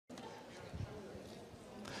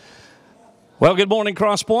Well, good morning,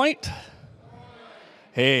 Cross Point.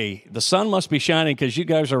 Hey, the sun must be shining because you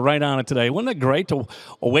guys are right on it today. Wasn't it great to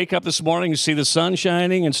wake up this morning and see the sun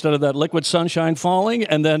shining instead of that liquid sunshine falling,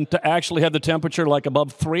 and then to actually have the temperature like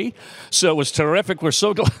above 3? So it was terrific. We're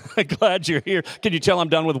so glad you're here. Can you tell I'm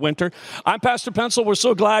done with winter? I'm Pastor Pencil. We're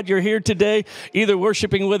so glad you're here today, either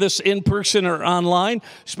worshiping with us in person or online.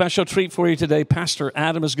 Special treat for you today. Pastor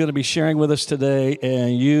Adam is going to be sharing with us today,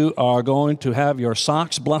 and you are going to have your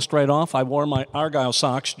socks blessed right off. I wore my Argyle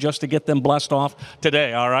socks just to get them blessed off today.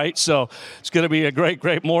 All right, so it's going to be a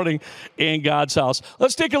great morning in God's house.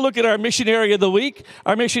 Let's take a look at our missionary of the week.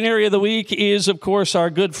 Our missionary of the week is, of course, our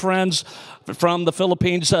good friends from the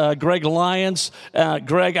Philippines, Greg Lyons.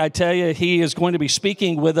 Greg, I tell you, he is going to be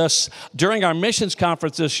speaking with us during our missions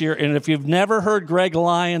conference this year, and if you've never heard Greg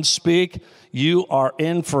Lyons speak, you are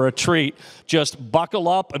in for a treat. Just buckle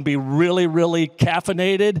up and be really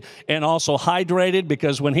caffeinated and also hydrated,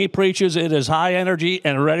 because when he preaches, it is high energy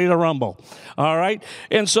and ready to rumble. All right?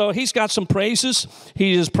 And so he's got some praises.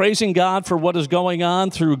 He is praising God for what is going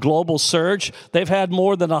on through Global Surge. They've had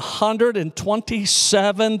more than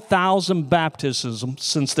 127,000 baptisms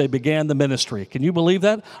since they began the ministry. Can you believe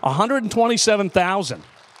that? 127,000.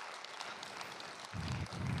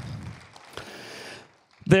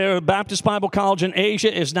 Their Baptist Bible College in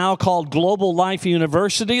Asia is now called Global Life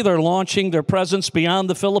University. They're launching their presence beyond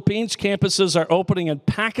the Philippines. Campuses are opening in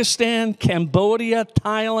Pakistan, Cambodia,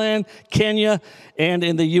 Thailand, Kenya, and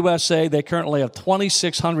in the USA. They currently have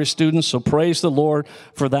 2,600 students, so praise the Lord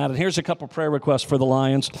for that. And here's a couple prayer requests for the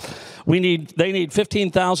Lions. They need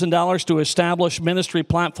 $15,000 to establish ministry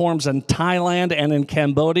platforms in Thailand and in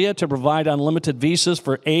Cambodia to provide unlimited visas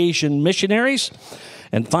for Asian missionaries.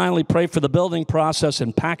 And finally, pray for the building process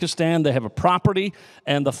in Pakistan. They have a property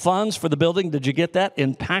and the funds for the building. Did you get that?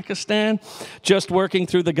 In Pakistan, just working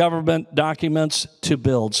through the government documents to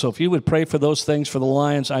build. So if you would pray for those things for the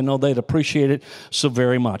Lions, I know they'd appreciate it so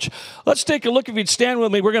very much. Let's take a look. If you'd stand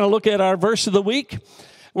with me, we're going to look at our verse of the week.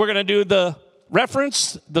 We're going to do the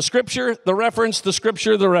reference, the scripture, the reference, the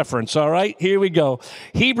scripture, the reference. All right, here we go.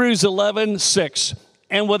 Hebrews 11:6.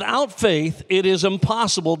 And without faith, it is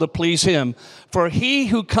impossible to please him. For he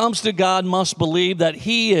who comes to God must believe that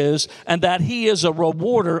he is, and that he is a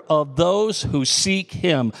rewarder of those who seek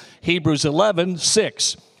him. Hebrews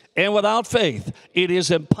 11:6. And without faith, it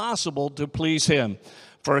is impossible to please him.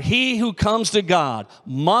 For he who comes to God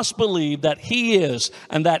must believe that he is,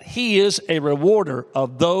 and that he is a rewarder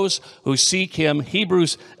of those who seek him.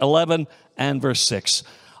 Hebrews 11 and verse 6.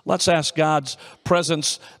 Let's ask God's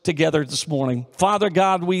presence together this morning. Father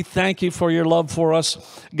God, we thank you for your love for us.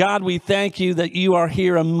 God, we thank you that you are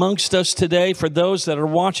here amongst us today. For those that are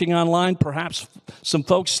watching online, perhaps some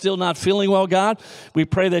folks still not feeling well, God, we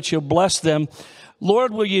pray that you'll bless them.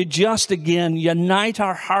 Lord, will you just again unite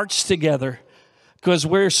our hearts together, because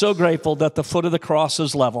we're so grateful that the foot of the cross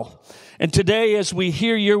is level. And today, as we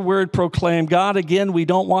hear your word proclaimed, God, again, we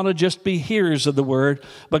don't want to just be hearers of the word,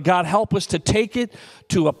 but God, help us to take it,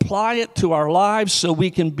 to apply it to our lives so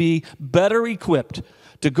we can be better equipped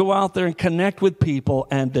to go out there and connect with people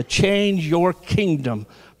and to change your kingdom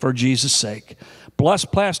for Jesus' sake. Bless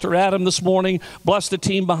Pastor Adam this morning. Bless the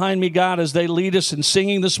team behind me, God, as they lead us in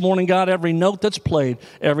singing this morning. God, every note that's played,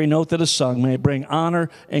 every note that is sung, may it bring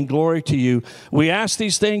honor and glory to you. We ask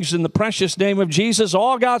these things in the precious name of Jesus.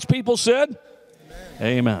 All God's people said,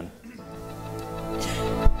 Amen. All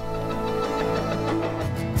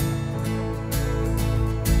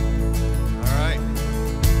right.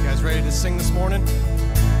 You guys ready to sing this morning?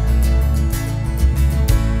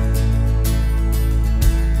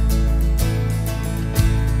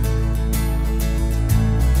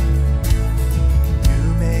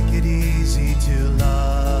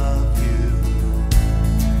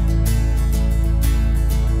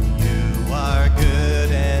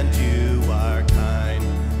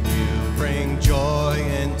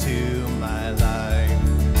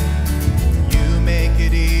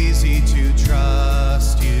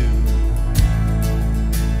 Trust you.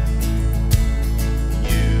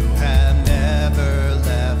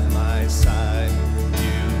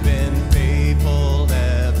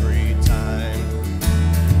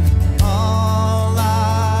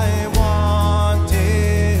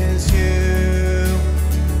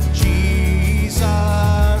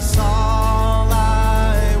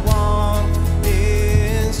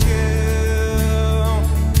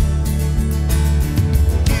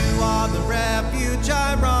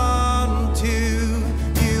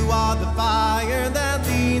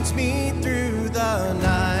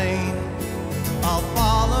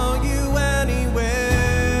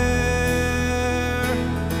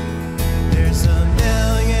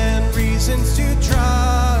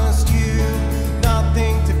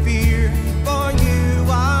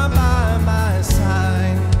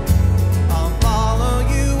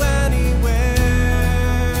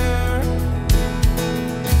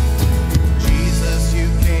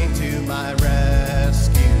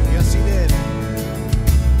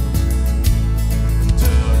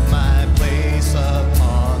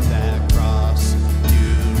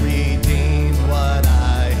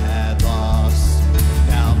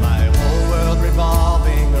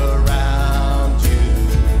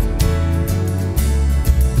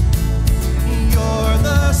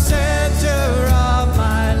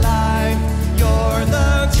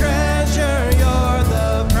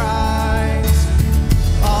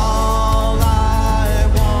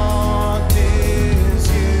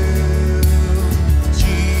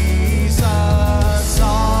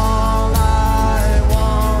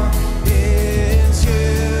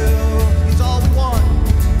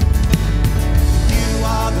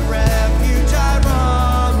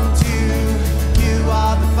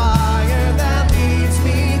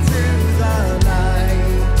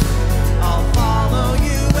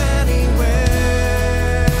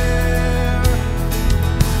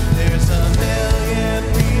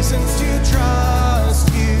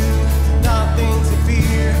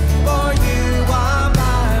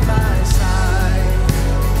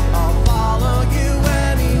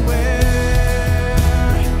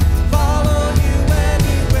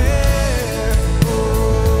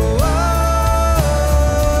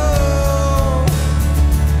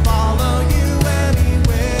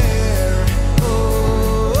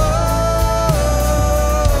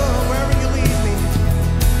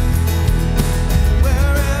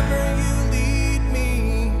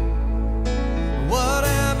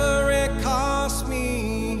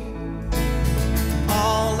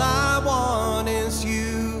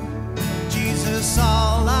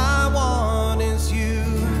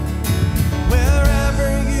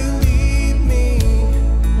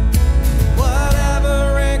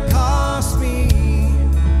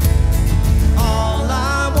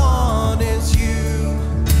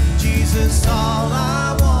 Jesus, all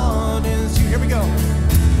I want is you. Here we go.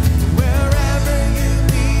 Wherever you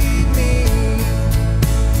lead me,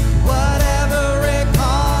 whatever it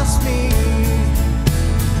costs me,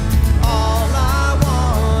 all I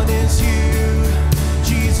want is you.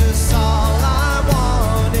 Jesus, all I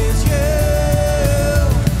want is you.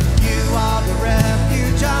 You are the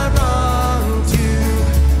refuge I run to.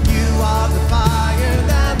 You are the fire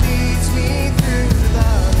that leads me through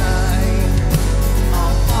the night.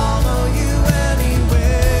 I'll follow you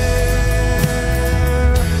anywhere.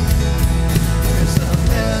 There's a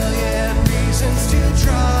million reasons to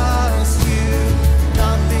trust you.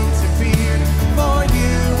 Nothing to fear, for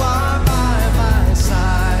you are by my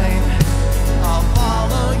side. I'll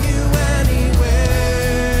follow you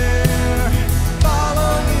anywhere.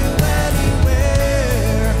 Follow you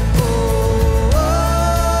anywhere. Oh,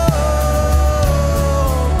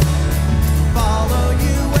 follow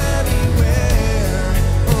you anywhere.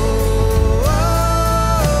 Oh,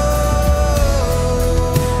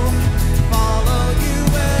 follow you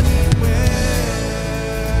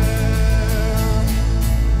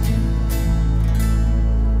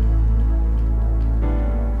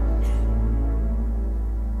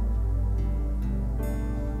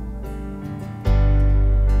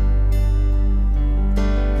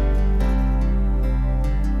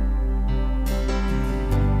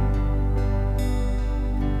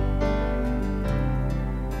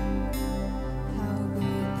How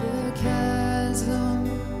big the chasm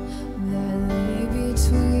that lay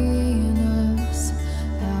between us,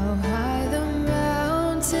 how high the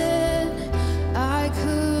mountain I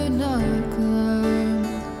could not climb.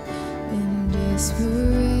 In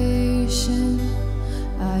desperation,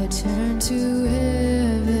 I turned to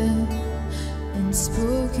heaven and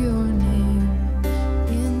spoke your name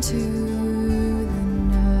into the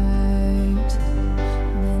night.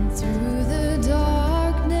 Then through the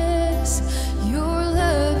darkness, your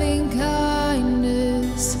loving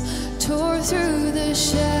kindness tore through the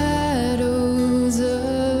shadows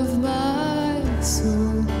of my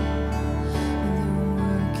soul. The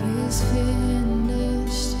work is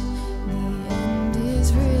finished, the end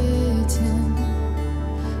is written.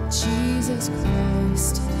 Jesus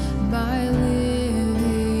Christ, my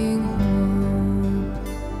living hope.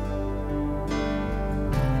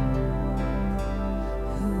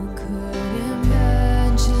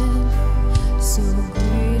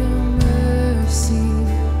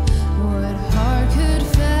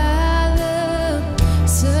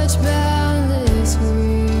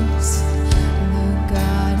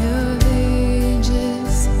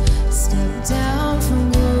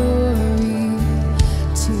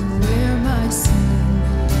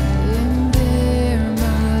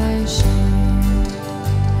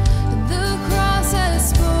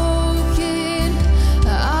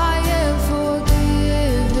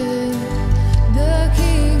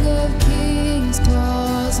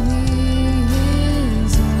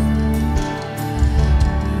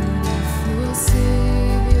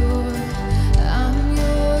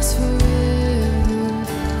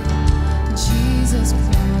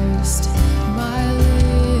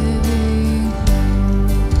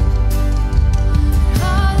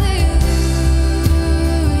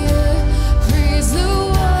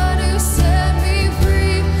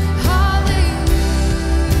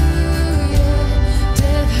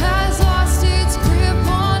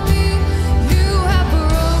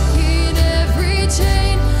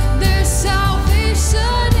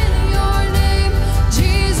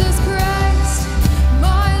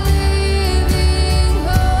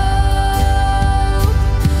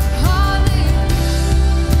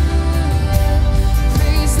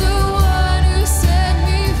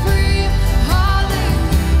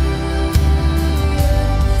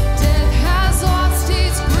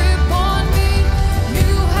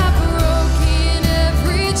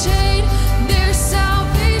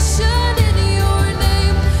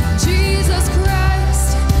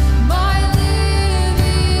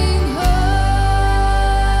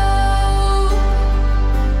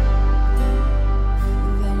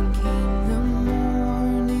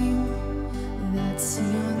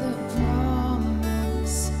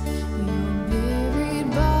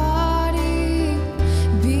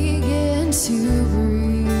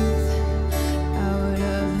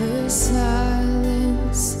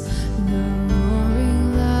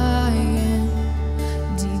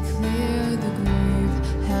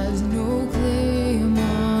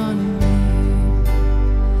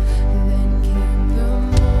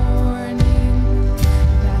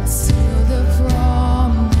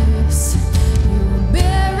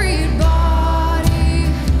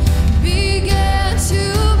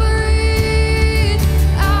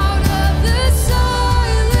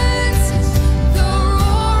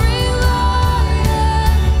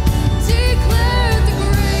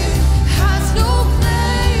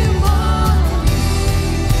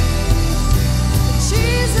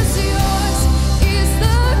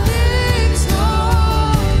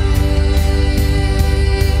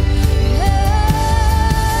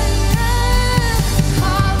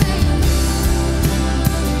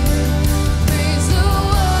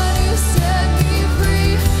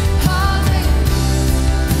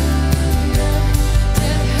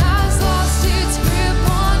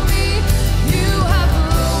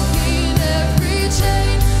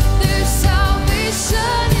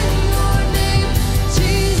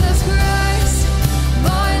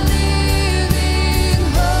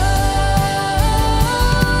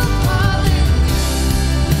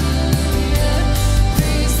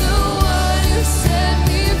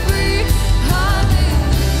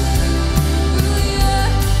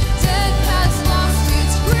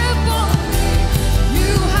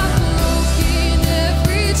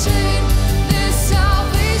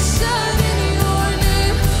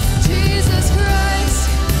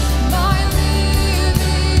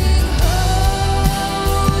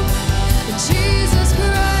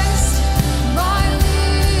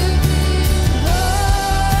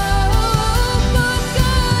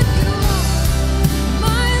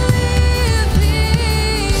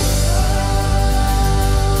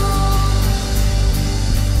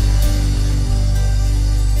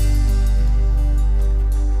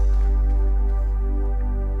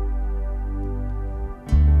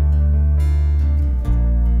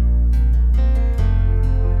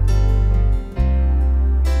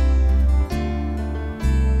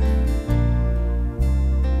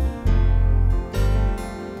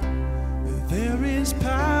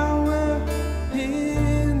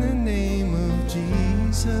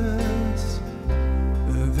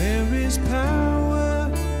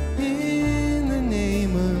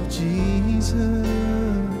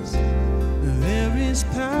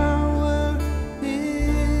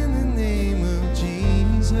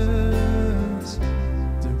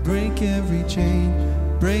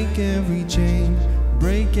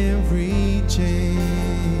 break every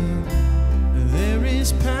chain. There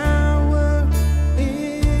is power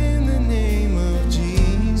in the name of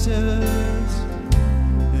Jesus.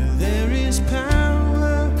 There is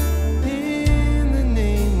power in the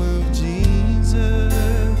name of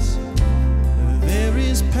Jesus. There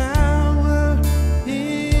is power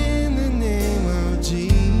in the name of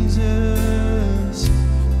Jesus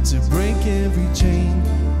to break every chain,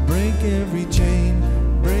 break every chain,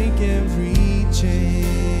 break every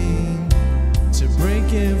chain, to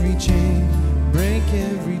break every chain, break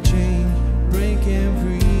every chain, break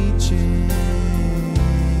every chain.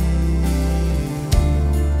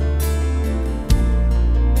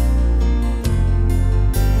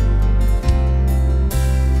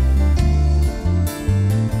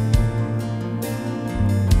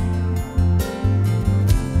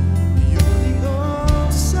 You're the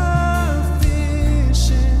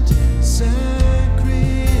all-sufficient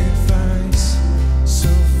sacrifice, so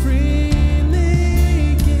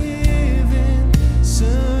freely given,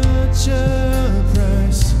 such a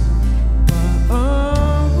price. By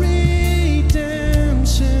our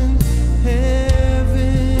redemption,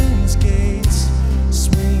 heaven's gates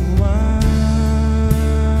swing wide.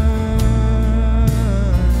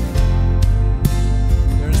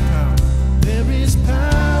 There is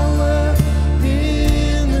power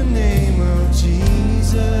in the name of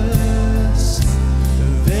Jesus.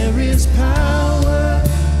 There is power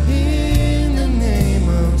in the name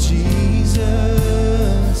of Jesus.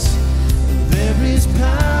 There is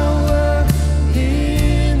power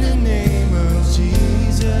in the name of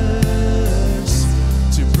Jesus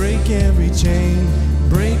to break every chain,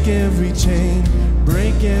 break every chain,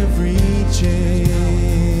 break every chain.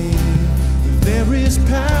 There is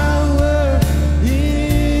power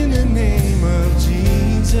in the name of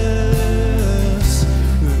Jesus.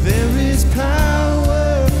 There is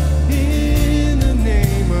power in the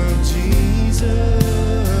name of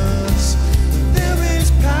Jesus. There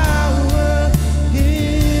is power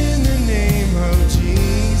in the name of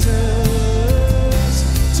Jesus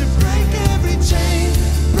to break every chain,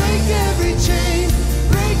 break every chain,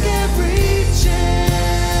 break every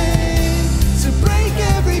chain, to break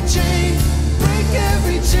every chain, break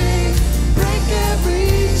every chain, break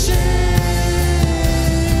every chain.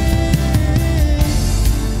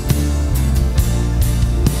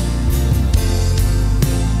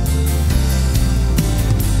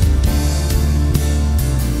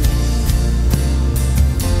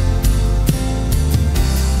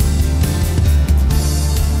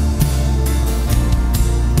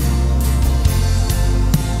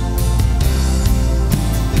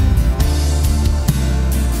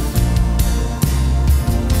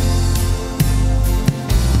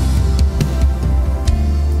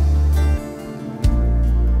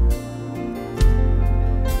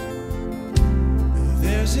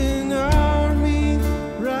 There's an army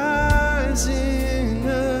rising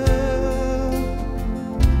up.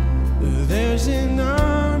 There's an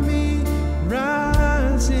army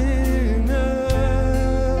rising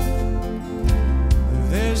up.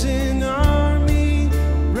 There's an army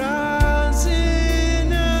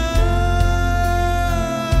rising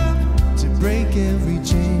up to break every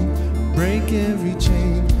chain, break every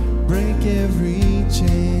chain, break every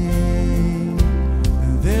chain.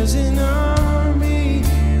 There's an army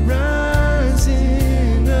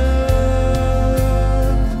rising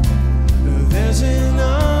up. There's an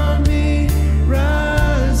army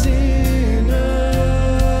rising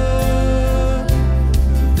up.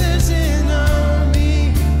 There's an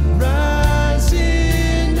army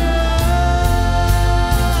rising up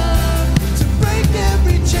to break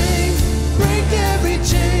every chain, break every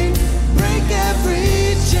chain, break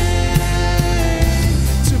every chain,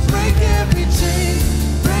 to break every chain,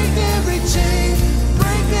 break every chain,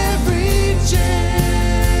 break every chain.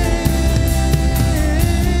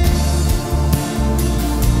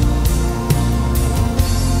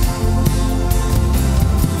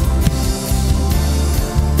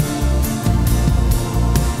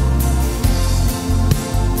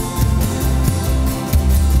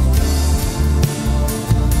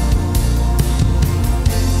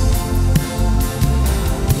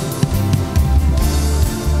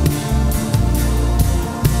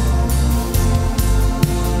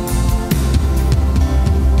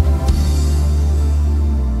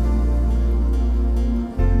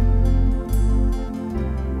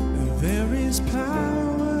 There is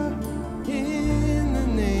power in the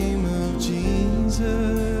name of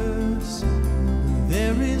Jesus.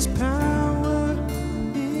 There is power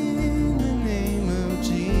in the name of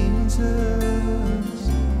Jesus.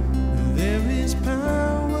 There is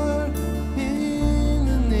power in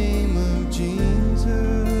the name of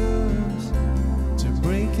Jesus to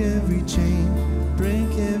break every chain,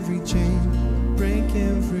 break every chain, break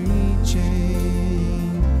every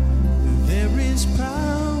chain. There is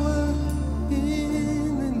power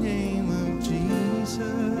in the name of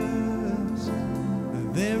Jesus.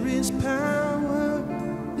 There is power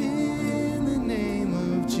in the name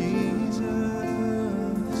of Jesus.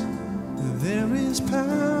 There is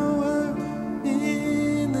power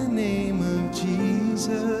in the name of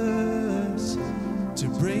Jesus to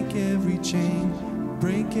break every chain,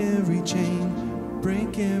 break every chain,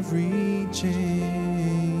 break every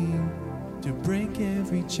chain. To break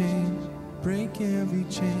every chain, break every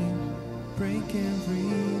chain, break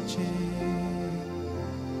every chain.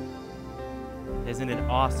 Isn't it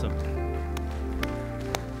awesome?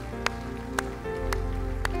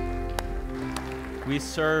 We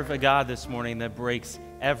serve a God this morning that breaks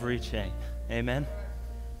every chain. Amen?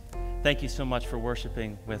 Thank you so much for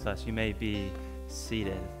worshiping with us. You may be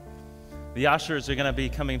seated. The ushers are going to be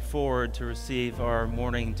coming forward to receive our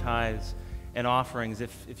morning tithes and offerings.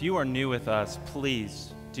 If you are new with us,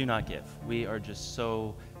 please do not give. We are just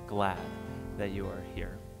so glad that you are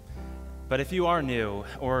here. But if you are new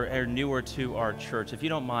or are newer to our church, if you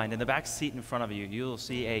don't mind, in the back seat in front of you, you'll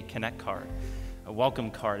see a Connect card, a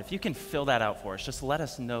welcome card. If you can fill that out for us, just let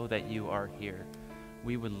us know that you are here.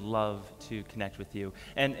 We would love to connect with you.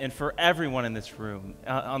 And for everyone in this room,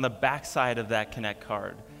 on the back side of that Connect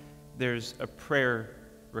card, there's a prayer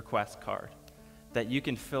request card that you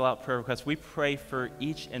can fill out prayer requests. We pray for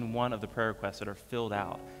each and one of the prayer requests that are filled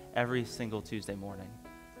out every single Tuesday morning.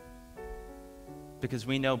 Because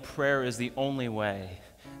we know prayer is the only way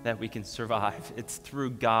that we can survive. It's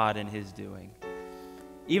through God and His doing.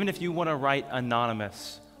 Even if you want to write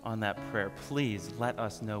anonymous on that prayer, please let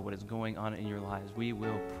us know what is going on in your lives. We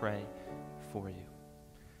will pray for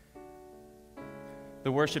you.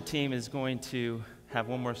 The worship team is going to have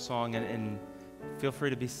one more song, and feel free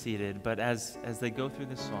to be seated. But as they go through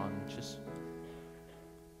this song,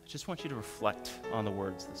 I just want you to reflect on the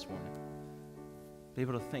words this morning. Be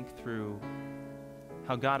able to think through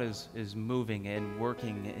how God is moving and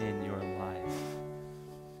working in your life.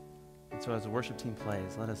 And so as the worship team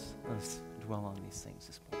plays, let us dwell on these things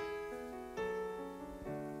this morning.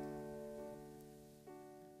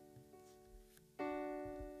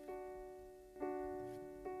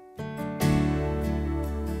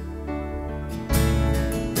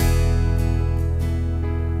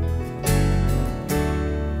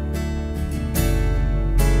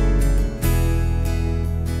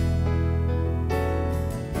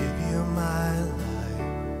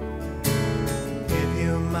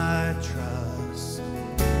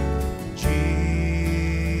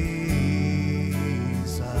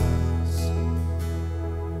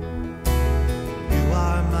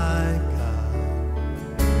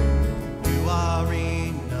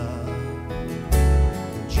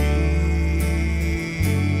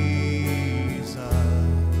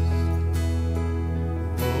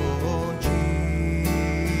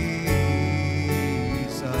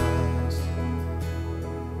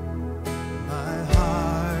 My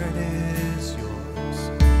heart is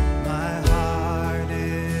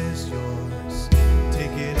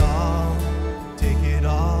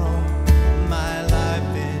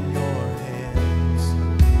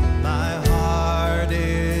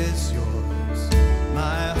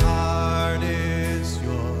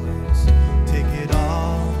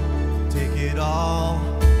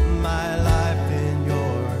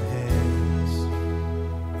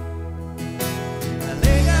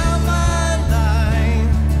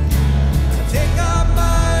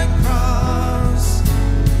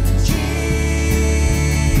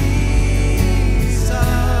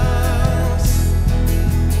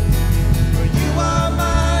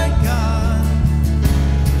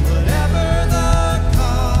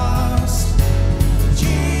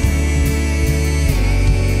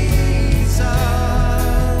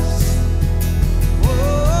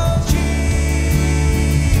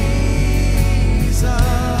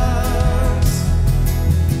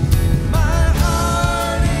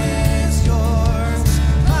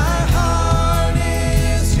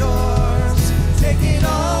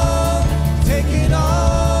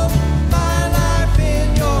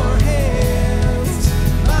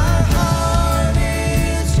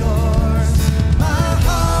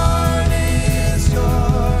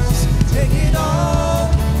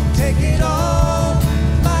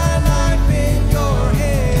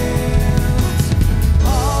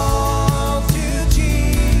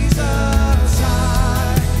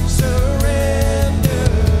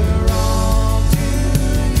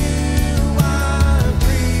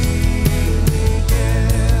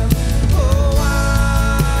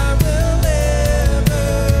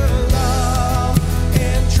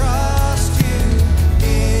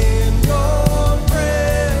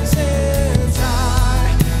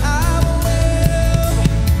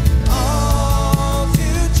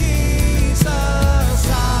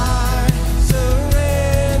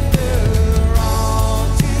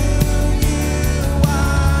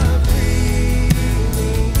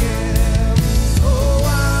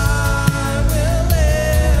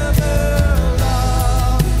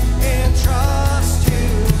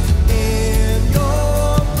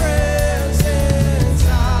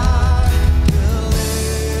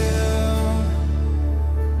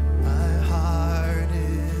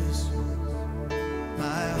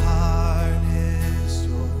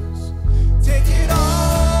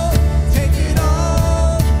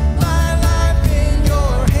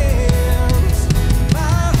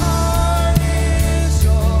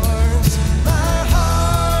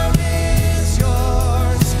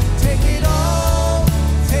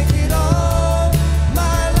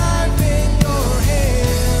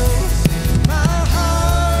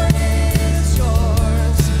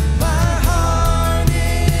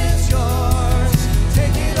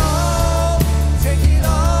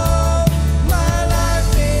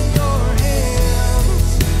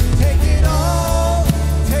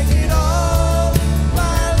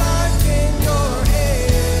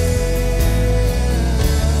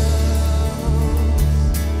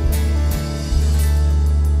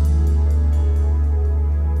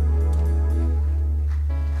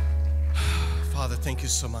thank you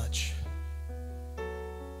so much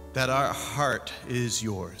that our heart is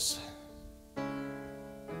yours.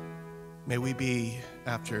 May we be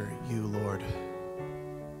after you, Lord.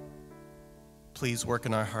 Please work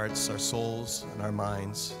in our hearts, our souls, and our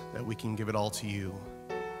minds, that we can give it all to you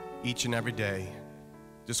each and every day.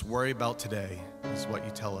 Just worry about today is what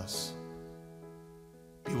you tell us.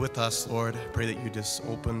 Be with us, Lord. I pray that you just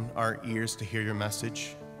open our ears to hear your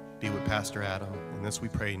message. Be with Pastor Adam. And this we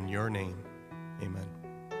pray in your name. Amen.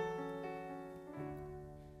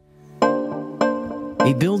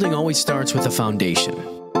 A building always starts with a foundation.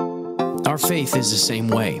 Our faith is the same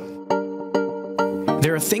way.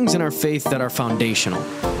 There are things in our faith that are foundational.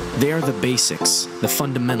 They are the basics, the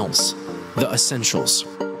fundamentals, the essentials.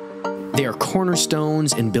 They are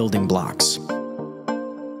cornerstones and building blocks.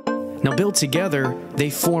 Now, built together, they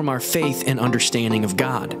form our faith and understanding of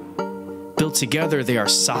God. Built together, they are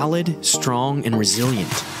solid, strong, and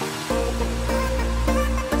resilient.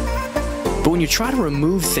 But when you try to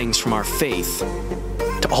remove things from our faith,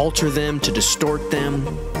 to alter them, to distort them,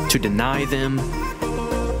 to deny them,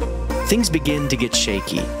 things begin to get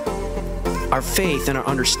shaky. Our faith and our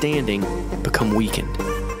understanding become weakened.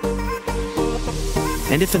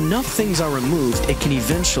 And if enough things are removed, it can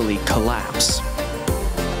eventually collapse.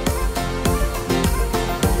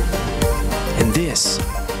 And this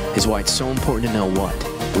is why it's so important to know what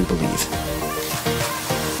we believe.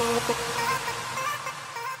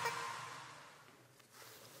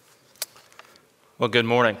 Well, good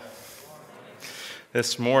morning.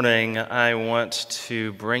 This morning, I want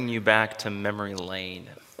to bring you back to memory lane.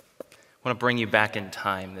 I want to bring you back in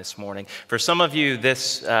time this morning. For some of you,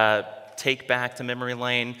 this take back to memory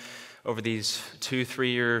lane over these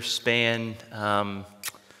 2-3 year span,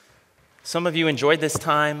 some of you enjoyed this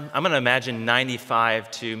time. I'm going to imagine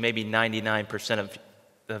 95 to maybe 99%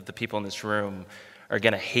 of the people in this room are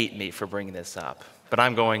going to hate me for bringing this up, but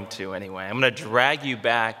I'm going to anyway. I'm going to drag you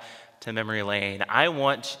back to memory lane. I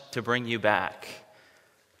want to bring you back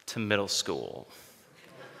to middle school.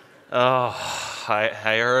 Oh, I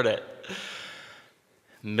heard it.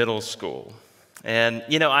 Middle school. And,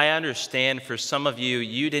 you know, I understand for some of you,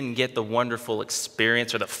 you didn't get the wonderful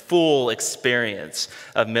experience or the full experience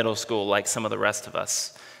of middle school like some of the rest of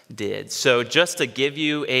us did. So just to give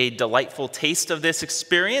you a delightful taste of this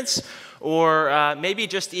experience, or maybe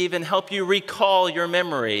just even help you recall your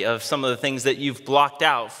memory of some of the things that you've blocked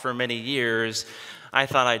out for many years, I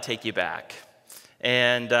thought I'd take you back.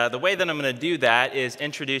 And the way that I'm going to do that is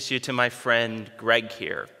introduce you to my friend Greg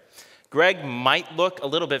here. Greg might look a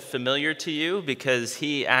little bit familiar to you because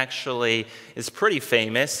he actually is pretty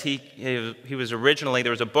famous. He was originally,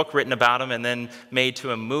 there was a book written about him and then made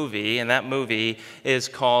to a movie, and that movie is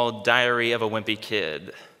called Diary of a Wimpy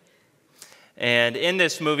Kid. And in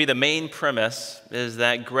this movie, the main premise is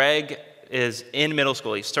that Greg is in middle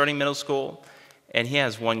school. He's starting middle school, and he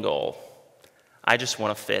has one goal. I just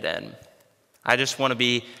want to fit in. I just want to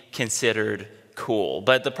be considered cool.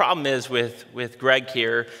 But the problem is with Greg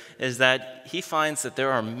here is that he finds that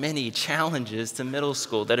there are many challenges to middle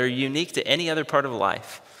school that are unique to any other part of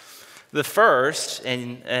life. The first,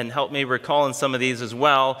 and help me recall in some of these as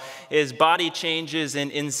well, is body changes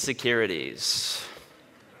and insecurities.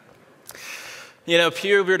 You know,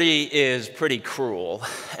 puberty is pretty cruel,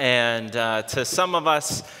 and to some of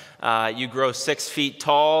us, you grow 6 feet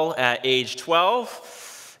tall at age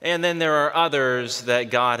 12, and then there are others that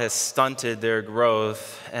God has stunted their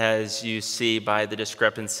growth, as you see by the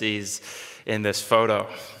discrepancies in this photo.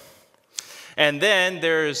 And then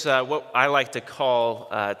there's what I like to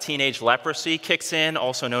call teenage leprosy kicks in,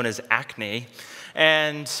 also known as acne.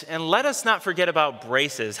 And let us not forget about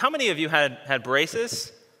braces. How many of you had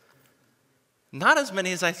braces? Not as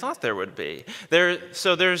many as I thought there would be.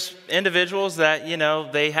 So there's individuals that, you know,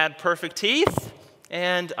 they had perfect teeth,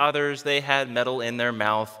 and others, they had metal in their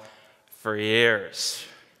mouth for years,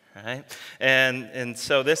 right? And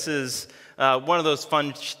so this is one of those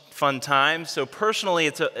fun times. So personally,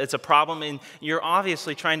 it's a problem, and you're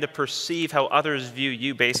obviously trying to perceive how others view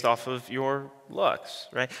you based off of your looks,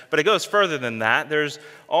 right? But it goes further than that. There's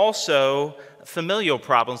also familial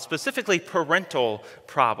problems, specifically parental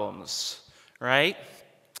problems, right?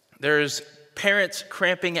 There's parents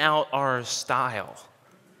cramping out our style,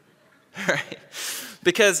 right?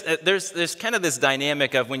 Because there's kind of this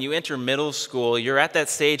dynamic of when you enter middle school, you're at that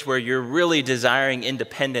stage where you're really desiring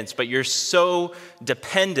independence, but you're so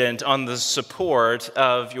dependent on the support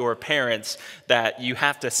of your parents that you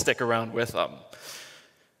have to stick around with them.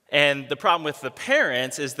 And the problem with the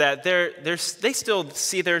parents is that they still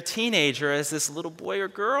see their teenager as this little boy or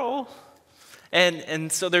girl,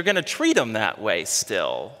 and so they're going to treat them that way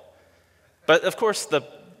still. But of course,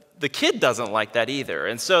 the kid doesn't like that either.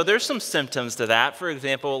 And so there's some symptoms to that. For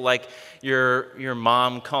example, like your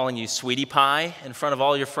mom calling you sweetie pie in front of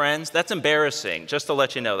all your friends. That's embarrassing, just to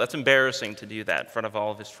let you know. That's embarrassing to do that in front of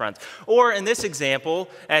all of his friends. Or in this example,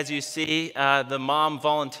 as you see, the mom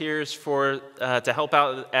volunteers to help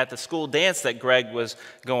out at the school dance that Greg was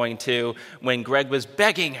going to when Greg was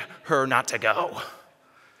begging her not to go,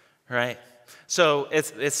 right? So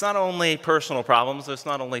it's not only personal problems, it's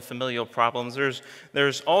not only familial problems,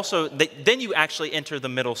 there's also, then you actually enter the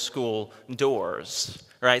middle school doors,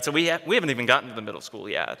 right? So we haven't even gotten to the middle school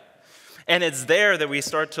yet. And it's there that we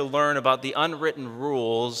start to learn about the unwritten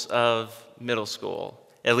rules of middle school,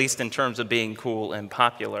 at least in terms of being cool and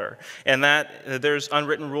popular. And that there's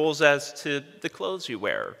unwritten rules as to the clothes you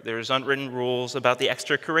wear. There's unwritten rules about the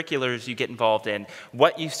extracurriculars you get involved in.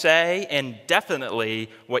 What you say, and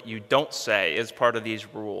definitely what you don't say, is part of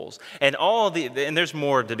these rules. And and there's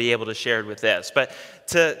more to be able to share with this, but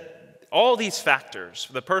all these factors,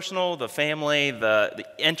 the personal, the family, the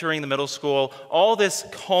entering the middle school, all this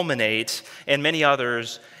culminate, and many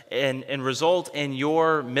others, and result in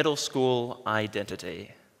your middle school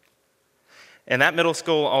identity. And that middle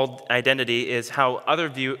school identity is how other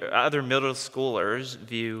middle schoolers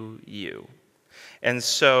view you. And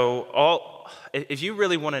so if you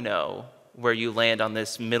really want to know where you land on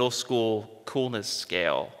this middle school coolness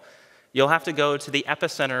scale, you'll have to go to the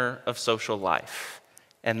epicenter of social life,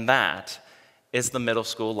 and that is the middle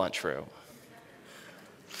school lunchroom.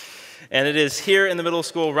 And it is here in the middle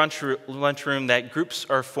school lunchroom that groups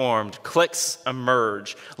are formed, cliques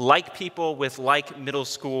emerge, like people with like middle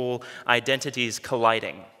school identities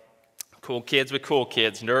colliding. Cool kids with cool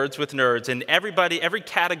kids, nerds with nerds, and every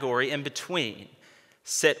category in between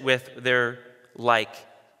sit with their like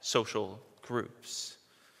social groups.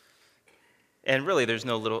 And really there's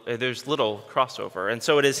little crossover. And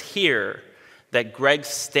so it is here that Greg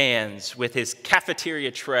stands with his cafeteria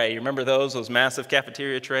tray. You remember those massive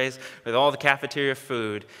cafeteria trays with all the cafeteria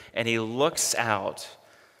food, and he looks out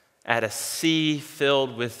at a sea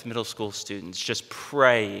filled with middle school students, just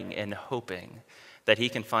praying and hoping that he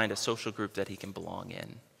can find a social group that he can belong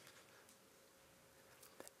in.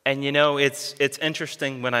 And you know, it's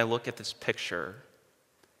interesting when I look at this picture,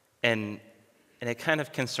 and it kind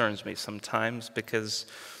of concerns me sometimes, because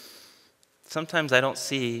sometimes I don't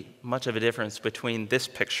see much of a difference between this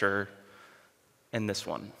picture and this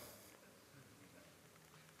one.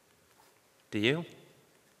 Do you?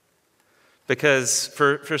 Because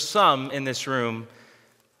for some in this room,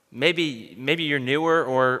 maybe you're newer,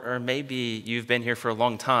 or maybe you've been here for a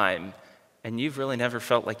long time, and you've really never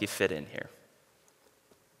felt like you fit in here.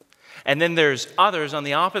 And then there's others on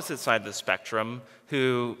the opposite side of the spectrum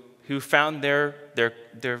who found their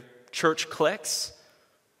church cliques,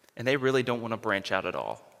 and they really don't want to branch out at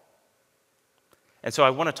all. And so I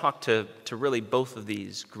want to talk to really both of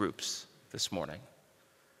these groups this morning.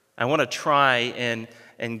 I want to try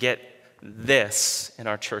and get this in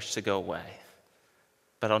our church to go away,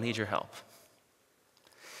 but I'll need your help.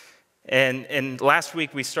 And last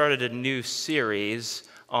week we started a new series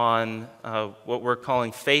on what we're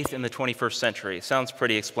calling Faith in the 21st Century. Sounds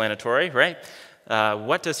pretty explanatory, right?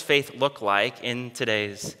 What does faith look like in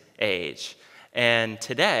today's age? And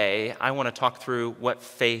today, I want to talk through what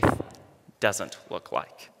faith doesn't look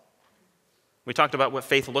like. We talked about what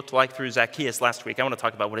faith looked like through Zacchaeus last week. I want to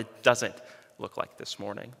talk about what it doesn't look like this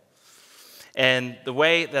morning. And the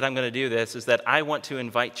way that I'm going to do this is that I want to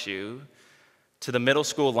invite you to the middle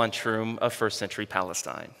school lunchroom of first century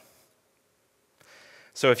Palestine.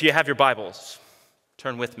 So if you have your Bibles,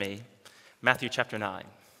 turn with me, Matthew chapter 9.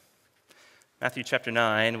 Matthew chapter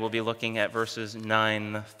 9, we'll be looking at verses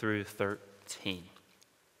 9 through 13.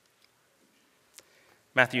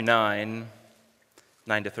 Matthew 9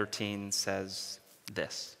 to 13 says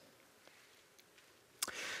this.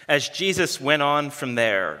 As Jesus went on from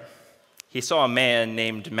there, he saw a man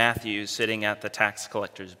named Matthew sitting at the tax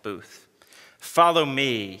collector's booth. "Follow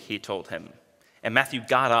me," he told him. And Matthew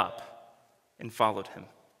got up and followed him.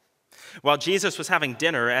 While Jesus was having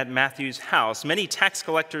dinner at Matthew's house, many tax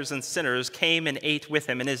collectors and sinners came and ate with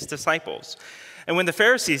him and his disciples. And when the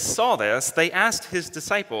Pharisees saw this, they asked his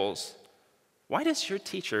disciples, "Why does your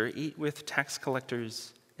teacher eat with tax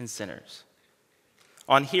collectors and sinners?"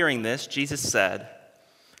 On hearing this, Jesus said,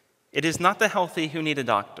 "It is not the healthy who need a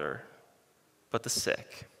doctor, but the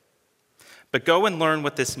sick. But go and learn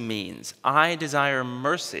what this means. I desire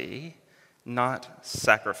mercy, not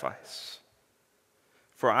sacrifice.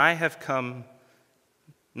 For I have come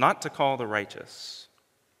not to call the righteous,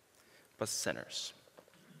 but sinners."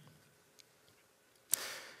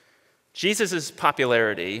 Jesus'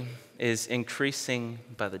 popularity is increasing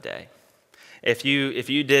by the day. If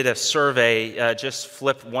you did a survey, just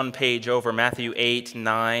flip one page over, Matthew 8,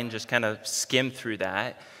 9, just kind of skim through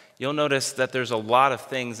that, you'll notice that there's a lot of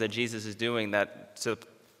things that Jesus is doing that to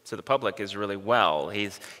the public is really well.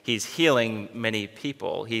 He's healing many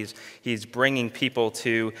people. He's bringing people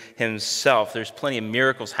to himself. There's plenty of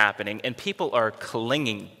miracles happening, and people are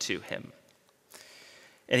clinging to him.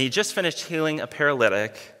 And he just finished healing a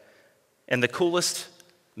paralytic, and the coolest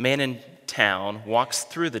man in town walks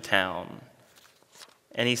through the town,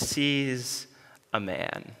 and he sees a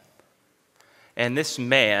man. And this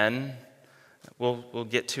man, we'll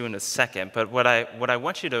get to in a second, but what I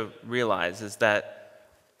want you to realize is that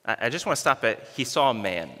I just want to stop at, he saw a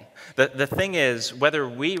man. The thing is, whether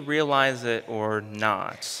we realize it or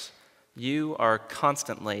not, you are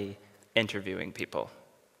constantly interviewing people.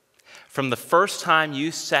 From the first time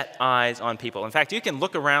you set eyes on people, in fact, you can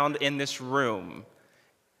look around in this room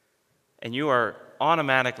and you are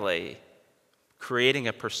automatically creating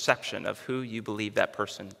a perception of who you believe that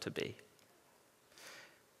person to be.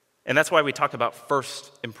 And that's why we talk about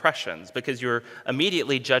first impressions, because you're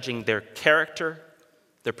immediately judging their character,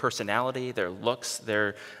 their personality, their looks,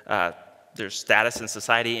 their status in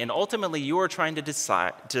society, and ultimately you are trying to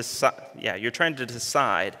decide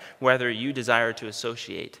whether you desire to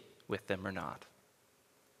associate with them or not.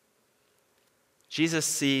 Jesus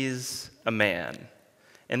sees a man,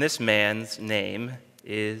 and this man's name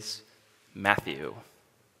is Matthew.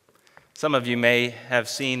 Some of you may have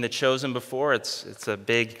seen The Chosen before. It's a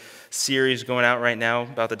big series going out right now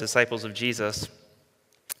about the disciples of Jesus.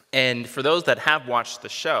 And for those that have watched the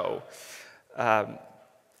show, I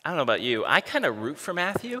don't know about you, I kind of root for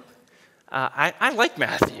Matthew. I like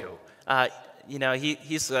Matthew.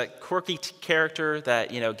 He's a quirky character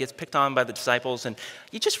that, gets picked on by the disciples, and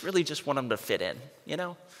you just really just want him to fit in,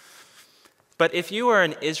 But if you are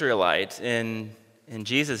an Israelite in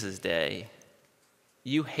Jesus' day,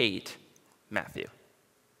 you hate Matthew.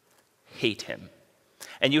 Hate him.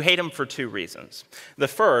 And you hate him for two reasons. The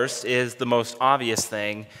first is the most obvious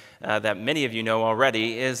thing that many of you know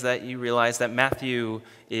already, is that you realize that Matthew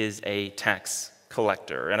is a tax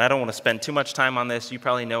collector. And I don't want to spend too much time on this. You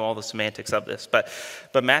probably know all the semantics of this. But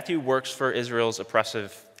Matthew works for Israel's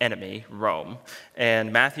oppressive enemy, Rome.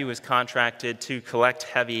 And Matthew is contracted to collect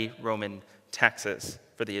heavy Roman taxes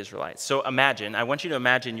for the Israelites. So I want you to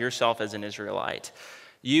imagine yourself as an Israelite.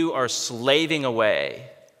 You are slaving away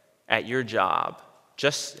at your job,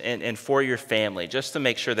 and for your family, just to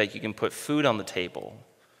make sure that you can put food on the table,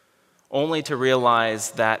 only to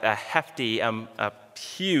realize that a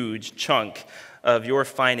huge chunk of your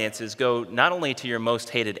finances go not only to your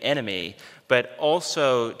most hated enemy, but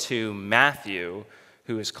also to Matthew,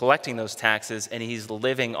 who is collecting those taxes, and he's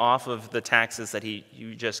living off of the taxes that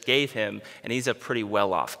you just gave him, and he's a pretty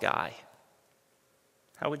well-off guy.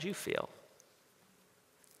 How would you feel?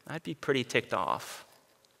 I'd be pretty ticked off.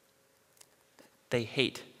 They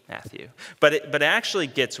hate Matthew. But it actually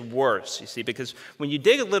gets worse, you see, because when you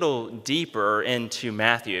dig a little deeper into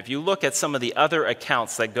Matthew, if you look at some of the other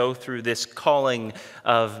accounts that go through this calling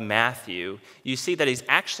of Matthew, you see that he's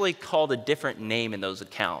actually called a different name in those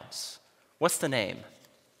accounts. What's the name?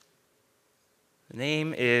 The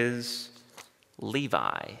name is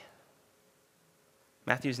Levi.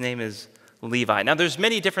 Matthew's name is Levi. Now, there's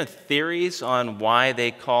many different theories on why they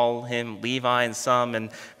call him Levi and some, and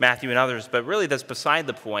Matthew and others, but really that's beside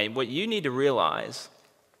the point. What you need to realize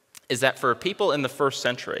is that for people in the first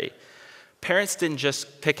century, parents didn't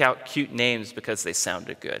just pick out cute names because they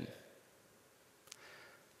sounded good.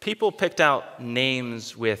 People picked out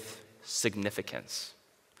names with significance.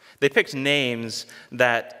 They picked names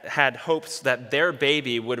that had hopes that their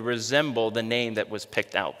baby would resemble the name that was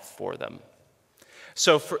picked out for them.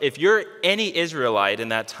 So if you're any Israelite in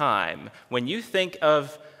that time, when you think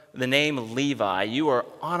of the name Levi, you are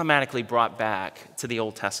automatically brought back to the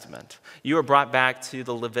Old Testament. You are brought back to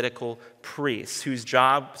the Levitical priests, whose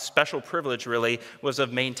job, special privilege really, was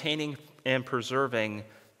of maintaining and preserving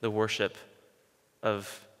the worship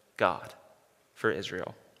of God for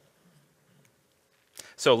Israel.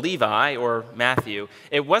 So Levi, or Matthew,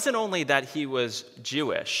 it wasn't only that he was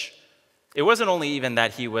Jewish. It wasn't only even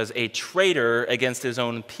that he was a traitor against his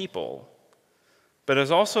own people, but it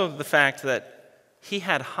was also the fact that he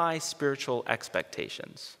had high spiritual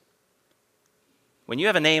expectations. When you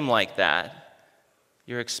have a name like that,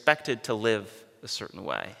 you're expected to live a certain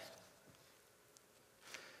way.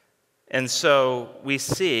 And so we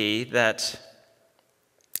see that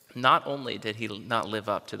not only did he not live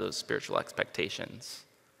up to those spiritual expectations,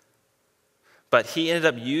 but he ended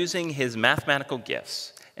up using his mathematical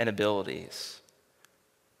gifts and abilities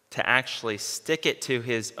to actually stick it to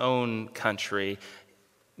his own country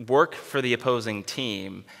work for the opposing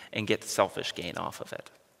team and get selfish gain off of it.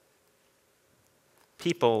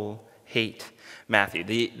 People hate Matthew.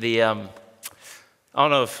 I don't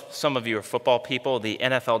know if some of you are football people. The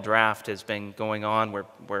NFL draft has been going on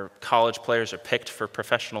where college players are picked for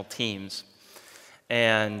professional teams.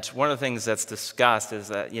 And one of the things that's discussed is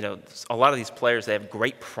that, a lot of these players, they have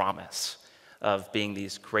great promise of being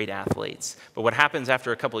these great athletes. But what happens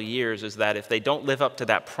after a couple of years is that if they don't live up to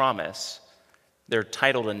that promise, they're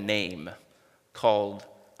titled a name called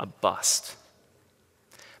a bust.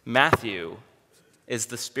 Matthew is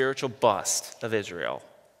the spiritual bust of Israel.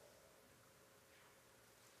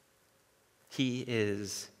 He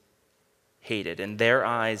is hated. In their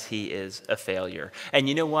eyes, he is a failure. And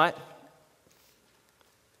you know what?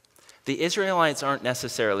 The Israelites aren't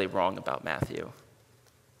necessarily wrong about Matthew.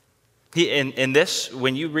 In this,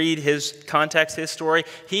 when you read his context, his story,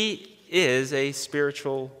 he is a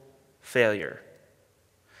spiritual failure.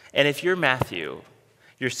 And if you're Matthew,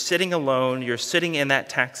 you're sitting alone, you're sitting in that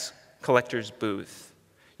tax collector's booth,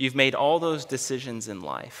 you've made all those decisions in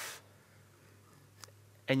life,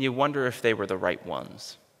 and you wonder if they were the right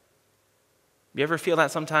ones. You ever feel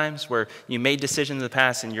that sometimes, where you made decisions in the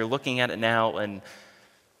past and you're looking at it now and,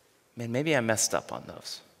 man, maybe I messed up on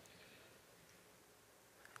those.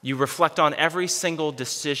 You reflect on every single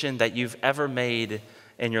decision that you've ever made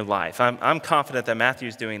in your life. I'm confident that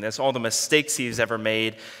Matthew's doing this, all the mistakes he's ever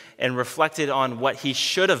made, and reflected on what he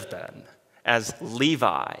should have been as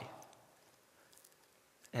Levi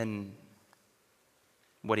and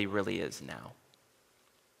what he really is now.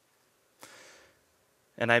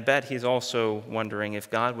 And I bet he's also wondering if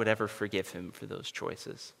God would ever forgive him for those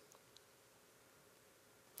choices.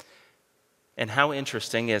 And how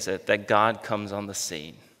interesting is it that God comes on the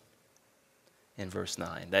scene in verse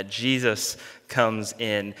 9, that Jesus comes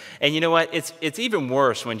in. And you know what? It's even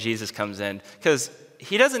worse when Jesus comes in, because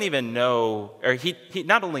he doesn't even know, or he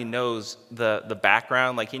not only knows the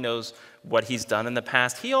background, like he knows what he's done in the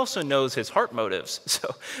past, he also knows his heart motives.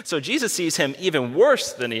 So Jesus sees him even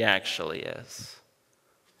worse than he actually is.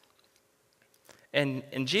 And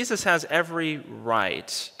Jesus has every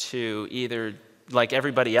right to either, like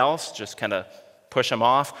everybody else, just kind of push him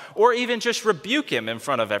off, or even just rebuke him in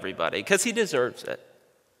front of everybody, because he deserves it.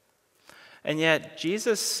 And yet,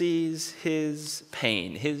 Jesus sees his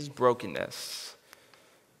pain, his brokenness,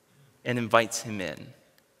 and invites him in.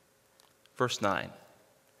 Verse 9,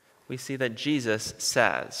 we see that Jesus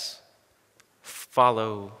says,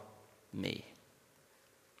 "Follow me."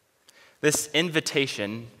 This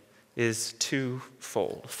invitation is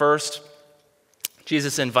twofold. First,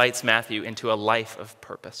 Jesus invites Matthew into a life of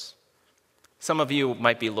purpose. Some of you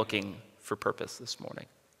might be looking for purpose this morning.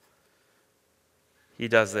 He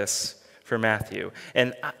does this for Matthew.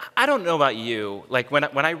 And I don't know about you, like when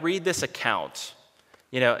I read this account,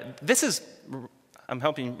 this is, I'm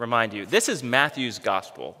helping remind you, this is Matthew's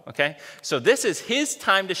gospel, okay? So this is his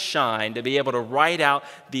time to shine, to be able to write out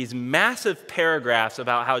these massive paragraphs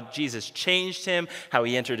about how Jesus changed him, how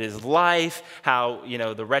he entered his life, how,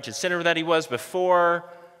 the wretched sinner that he was before.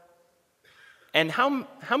 And how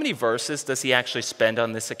many verses does he actually spend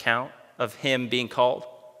on this account of him being called?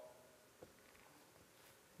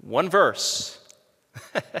 One verse.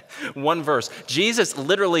 One verse. Jesus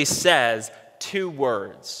literally says 2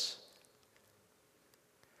 words.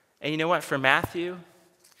 And you know what? For Matthew,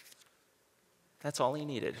 that's all he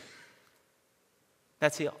needed.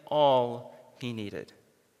 That's all he needed.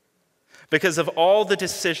 Because of all the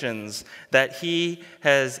decisions that he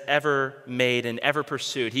has ever made and ever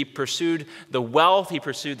pursued, he pursued the wealth, he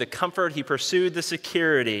pursued the comfort, he pursued the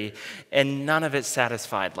security, and none of it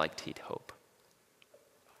satisfied like he'd hope.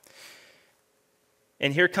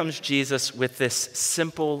 And here comes Jesus with this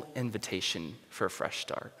simple invitation for a fresh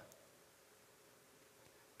start.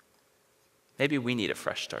 Maybe we need a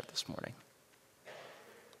fresh start this morning.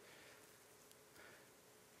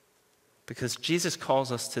 Because Jesus calls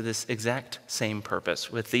us to this exact same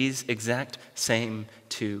purpose with these exact same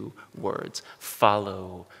 2 words: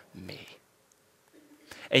 follow me.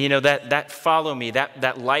 And that follow me,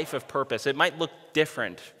 that life of purpose, it might look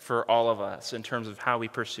different for all of us in terms of how we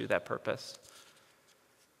pursue that purpose.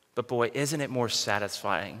 But boy, isn't it more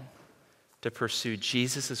satisfying to pursue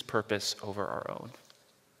Jesus' purpose over our own?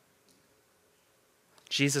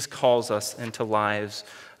 Jesus calls us into lives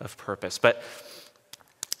of purpose. But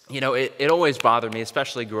it always bothered me,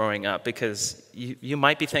 especially growing up, because you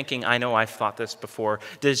might be thinking, I know I've thought this before,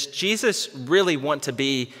 does Jesus really want to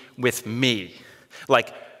be with me?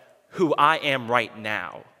 Like who I am right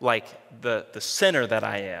now, like the sinner that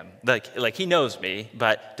I am. Like he knows me,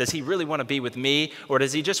 but does he really want to be with me? Or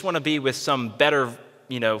does he just want to be with some better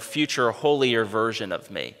future holier version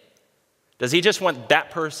of me? Does he just want that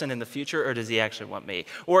person in the future, or does he actually want me?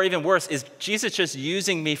 Or even worse, is Jesus just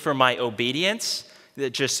using me for my obedience,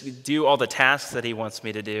 that just do all the tasks that he wants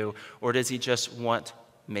me to do, or does he just want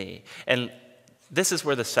me? And this is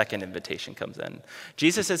where the second invitation comes in.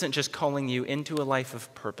 Jesus isn't just calling you into a life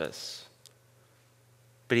of purpose,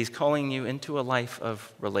 but he's calling you into a life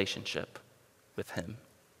of relationship with him.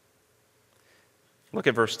 Look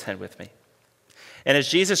at verse 10 with me. And as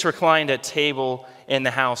Jesus reclined at table in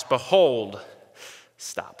the house, behold,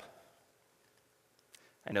 stop.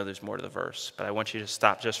 I know there's more to the verse, but I want you to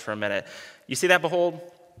stop just for a minute. You see that behold?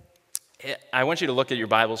 I want you to look at your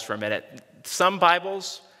Bibles for a minute. Some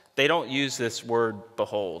Bibles, they don't use this word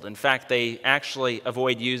behold. In fact, they actually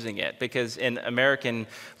avoid using it because in American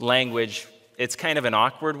language, it's kind of an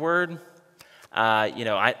awkward word. I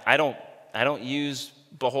don't use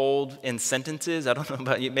behold in sentences. I don't know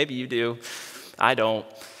about you. Maybe you do. I don't.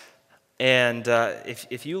 And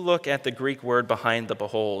if you look at the Greek word behind the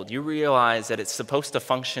behold, you realize that it's supposed to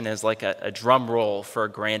function as like a drum roll for a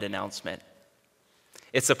grand announcement.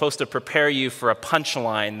 It's supposed to prepare you for a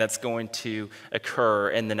punchline that's going to occur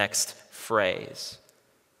in the next phrase.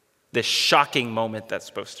 This shocking moment that's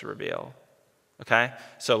supposed to reveal. Okay?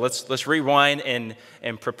 So let's rewind and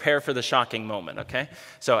prepare for the shocking moment, okay?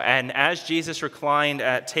 So, and as Jesus reclined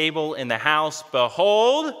at table in the house,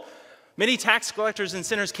 behold, many tax collectors and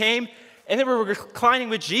sinners came, and they were reclining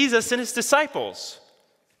with Jesus and his disciples.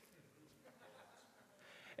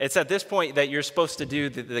 It's at this point that you're supposed to do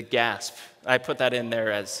the gasp. I put that in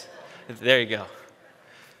there there you go.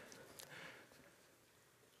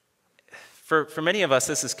 For many of us,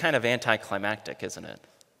 this is kind of anticlimactic, isn't it?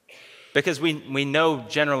 Because we know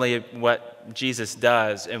generally what Jesus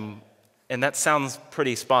does, and that sounds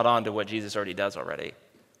pretty spot on to what Jesus already does already.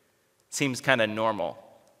 Seems kind of normal.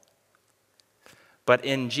 But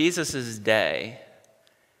in Jesus' day,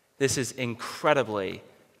 this is incredibly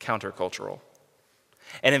countercultural.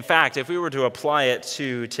 And in fact, if we were to apply it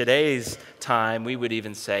to today's time, we would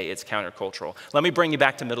even say it's countercultural. Let me bring you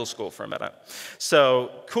back to middle school for a minute.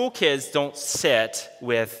 So cool kids don't sit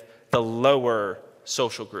with the lower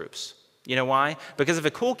social groups. You know why? Because if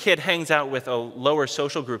a cool kid hangs out with a lower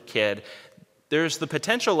social group kid, there's the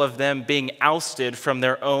potential of them being ousted from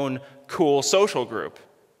their own cool social group.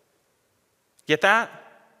 Get that?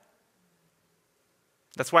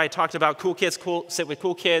 That's why I talked about cool kids sit with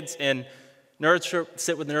cool kids and nerds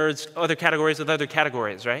sit with nerds, other categories with other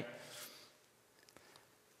categories, right?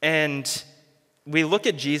 And we look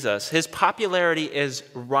at Jesus, his popularity is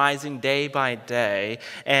rising day by day,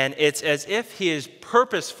 and it's as if he is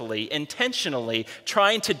purposefully, intentionally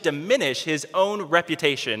trying to diminish his own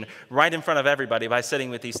reputation right in front of everybody by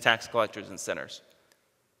sitting with these tax collectors and sinners.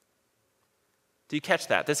 Do you catch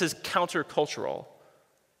that? This is countercultural.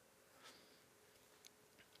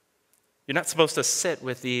 You're not supposed to sit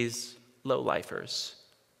with these low-lifers.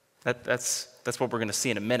 That's what we're going to see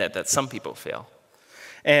in a minute, that some people feel.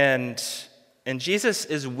 And Jesus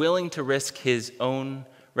is willing to risk his own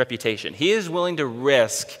reputation. He is willing to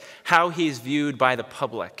risk how he's viewed by the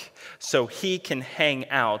public so he can hang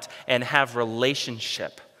out and have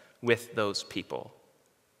relationship with those people.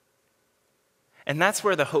 And that's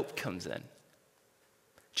where the hope comes in.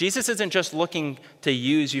 Jesus isn't just looking to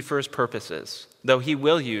use you for his purposes, though he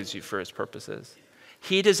will use you for his purposes.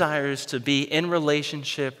 He desires to be in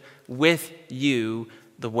relationship with you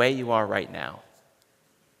the way you are right now.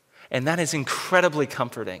 And that is incredibly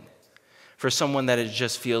comforting for someone that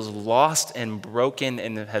just feels lost and broken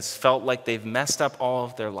and has felt like they've messed up all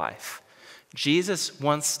of their life. Jesus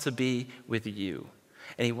wants to be with you,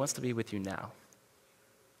 and he wants to be with you now.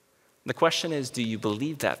 The question is, do you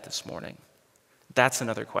believe that this morning? That's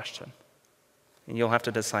another question, and you'll have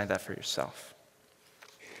to decide that for yourself.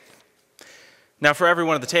 Now, for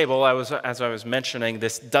everyone at the table, as I was mentioning,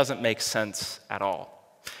 this doesn't make sense at all.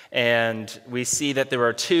 And we see that there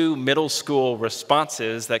are two middle school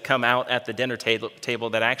responses that come out at the dinner table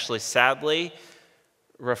that actually, sadly,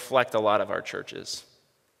 reflect a lot of our churches.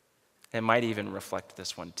 It might even reflect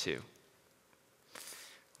this one too.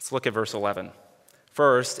 Let's look at verse 11.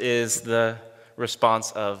 First is the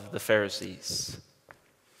response of the Pharisees.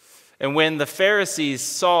 And when the Pharisees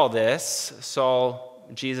saw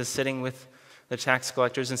Jesus sitting with the tax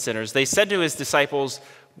collectors and sinners, they said to his disciples,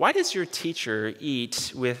 "Why does your teacher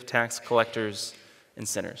eat with tax collectors and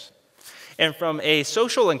sinners?" And from a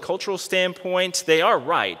social and cultural standpoint, they are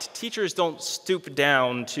right. Teachers don't stoop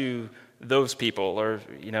down to those people, or,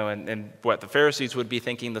 and what the Pharisees would be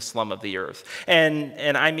thinking, the slum of the earth.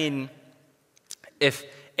 And I mean, if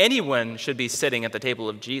anyone should be sitting at the table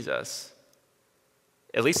of Jesus,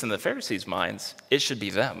 at least in the Pharisees' minds, it should be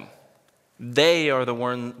them. They are the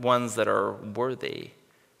ones that are worthy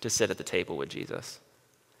to sit at the table with Jesus.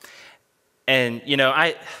 And,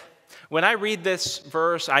 when I read this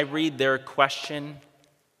verse, I read their question.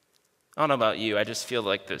 I don't know about you, I just feel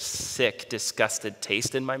like this sick, disgusted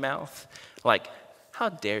taste in my mouth. Like, how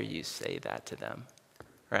dare you say that to them,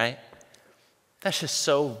 right? That's just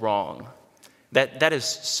so wrong. That is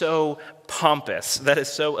so pompous. That is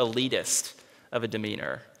so elitist of a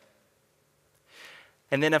demeanor.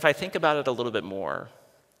 And then if I think about it a little bit more,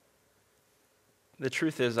 the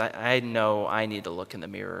truth is I know I need to look in the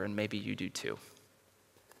mirror, and maybe you do too.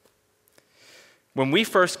 When we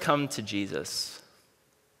first come to Jesus,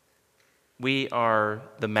 we are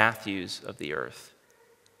the Matthews of the earth.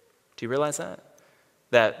 Do you realize that?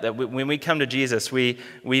 That when we come to Jesus, we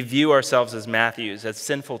view ourselves as Matthews, as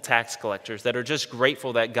sinful tax collectors that are just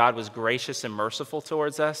grateful that God was gracious and merciful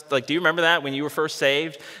towards us. Like, do you remember that when you were first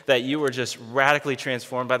saved, that you were just radically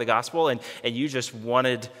transformed by the gospel and you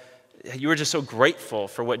were just so grateful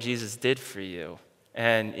for what Jesus did for you.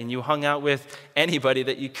 And you hung out with anybody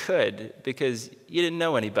that you could because you didn't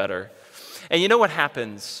know any better. And you know what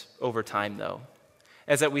happens over time, though,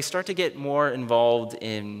 is that we start to get more involved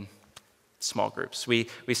in small groups. We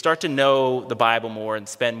start to know the Bible more and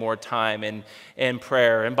spend more time in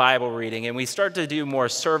prayer and Bible reading, and we start to do more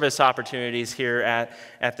service opportunities here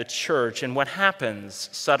at the church. And what happens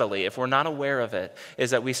subtly, if we're not aware of it,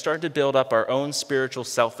 is that we start to build up our own spiritual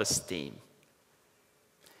self-esteem.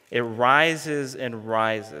 It rises and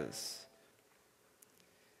rises,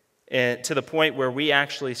 and to the point where we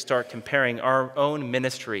actually start comparing our own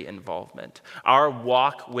ministry involvement, our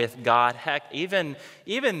walk with God, heck, even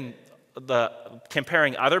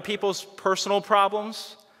comparing other people's personal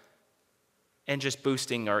problems and just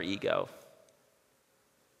boosting our ego.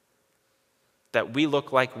 That we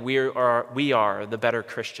look like we are the better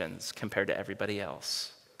Christians compared to everybody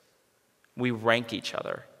else. We rank each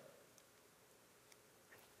other.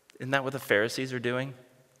 Isn't that what the Pharisees are doing?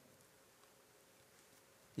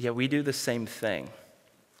 Yeah, we do the same thing.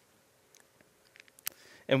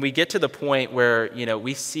 And we get to the point where,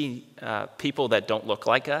 we see people that don't look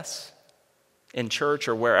like us in church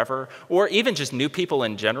or wherever, or even just new people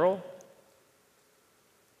in general.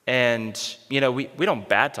 And, we don't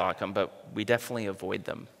bad talk them, but we definitely avoid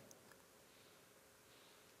them.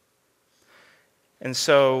 And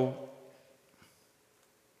so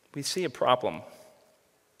we see a problem.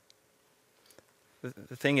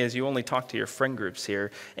 The thing is, you only talk to your friend groups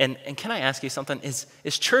here. And can I ask you something? Is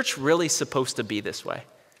church really supposed to be this way?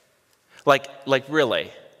 Like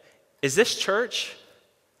really? Is this church?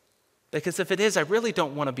 Because if it is, I really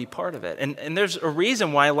don't want to be part of it. And there's a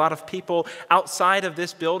reason why a lot of people outside of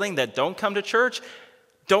this building that don't come to church.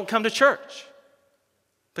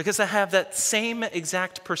 Because they have that same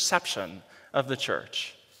exact perception of the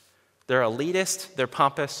church. They're elitist, they're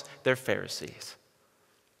pompous, they're Pharisees.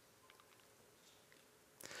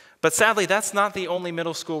 But sadly, that's not the only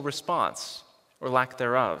middle school response, or lack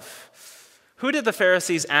thereof. Who did the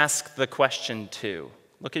Pharisees ask the question to?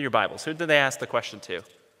 Look at your Bibles. Who did they ask the question to?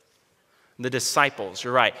 The disciples,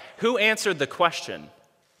 you're right. Who answered the question?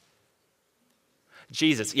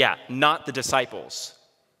 Jesus, yeah, not the disciples,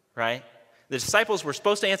 right? The disciples were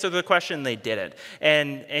supposed to answer the question, they didn't.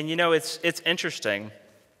 And it's interesting.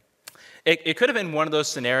 It could have been one of those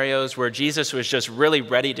scenarios where Jesus was just really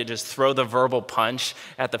ready to just throw the verbal punch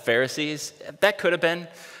at the Pharisees. That could have been.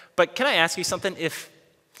 But can I ask you something? If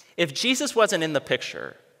Jesus wasn't in the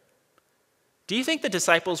picture, do you think the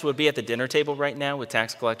disciples would be at the dinner table right now with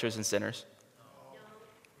tax collectors and sinners?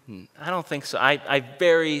 No. I don't think so. I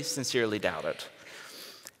very sincerely doubt it.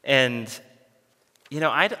 And,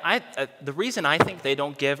 the reason I think they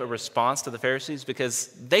don't give a response to the Pharisees is because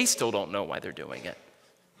they still don't know why they're doing it.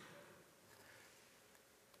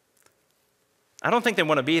 I don't think they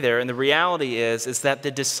want to be there, and the reality is that the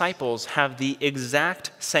disciples have the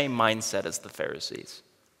exact same mindset as the Pharisees.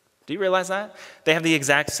 Do you realize that? They have the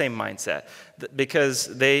exact same mindset because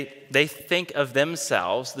they think of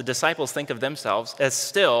themselves, the disciples think of themselves as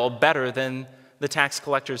still better than the tax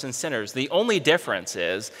collectors and sinners. The only difference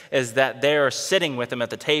is that they are sitting with them at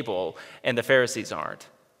the table and the Pharisees aren't.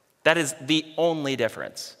 That is the only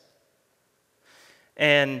difference.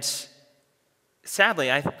 And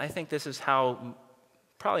sadly, I think this is how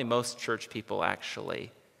probably most church people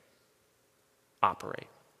actually operate.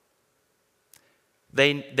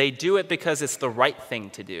 They do it because it's the right thing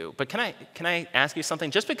to do. But can I ask you something?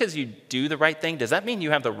 Just because you do the right thing, does that mean you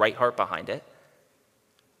have the right heart behind it?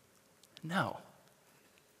 No.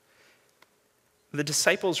 The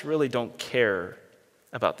disciples really don't care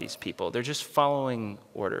about these people. They're just following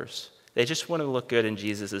orders. They just want to look good in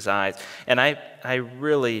Jesus' eyes. And I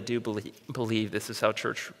really do believe this is how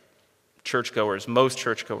churchgoers, most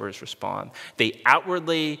churchgoers respond. They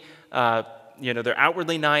outwardly, they're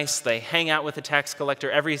outwardly nice. They hang out with the tax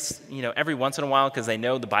collector every once in a while because they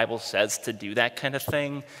know the Bible says to do that kind of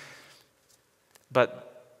thing.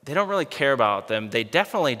 But they don't really care about them. They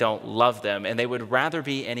definitely don't love them, and they would rather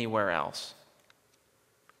be anywhere else.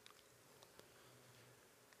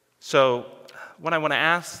 So what I want to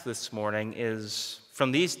ask this morning is,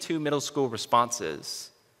 from these two middle school responses,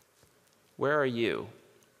 where are you?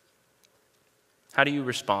 How do you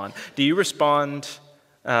respond? How do you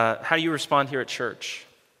respond here at church?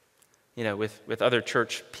 With other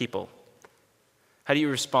church people? How do you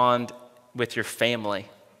respond with your family,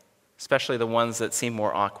 especially the ones that seem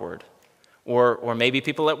more awkward? Or maybe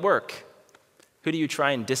people at work. Who do you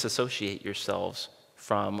try and disassociate yourselves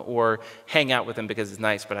from, or hang out with them because it's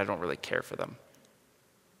nice, but I don't really care for them?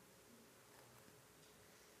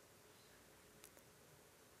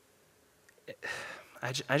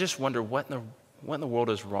 I just wonder what in the world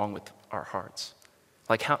is wrong with our hearts.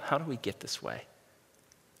 Like, how do we get this way?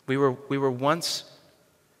 We were once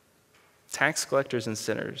tax collectors and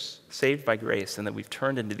sinners, saved by grace, and then we've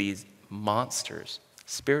turned into these monsters,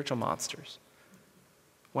 spiritual monsters.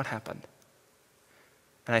 What happened?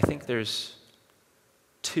 And I think there's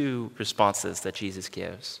two responses that Jesus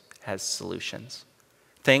gives as solutions.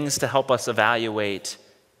 Things to help us evaluate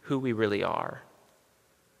who we really are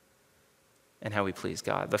and how we please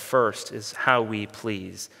God. The first is how we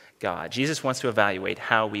please God. Jesus wants to evaluate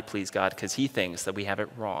how we please God because he thinks that we have it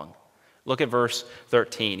wrong. Look at verse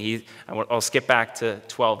 13. I'll skip back to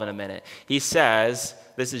 12 in a minute. He says,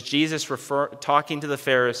 this is Jesus talking to the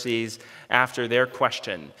Pharisees after their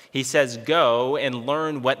question. He says, "Go and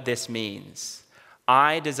learn what this means.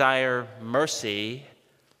 I desire mercy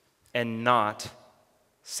and not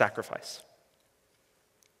sacrifice."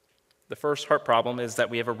 The first heart problem is that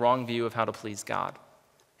we have a wrong view of how to please God.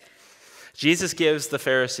 Jesus gives the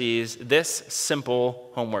Pharisees this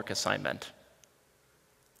simple homework assignment.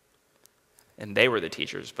 And they were the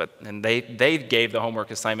teachers, and they gave the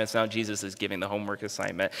homework assignments. Now Jesus is giving the homework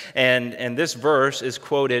assignment. And this verse is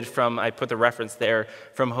quoted from, I put the reference there,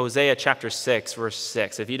 from Hosea chapter 6, verse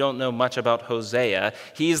 6. If you don't know much about Hosea,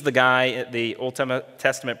 he's the guy, the Old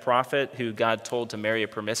Testament prophet who God told to marry a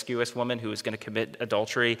promiscuous woman who was going to commit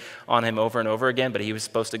adultery on him over and over again, but he was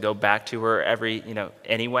supposed to go back to her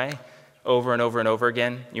anyway, over and over and over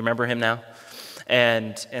again. You remember him now?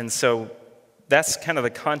 And so that's kind of the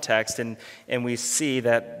context, and we see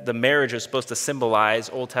that the marriage is supposed to symbolize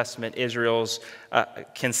Old Testament Israel's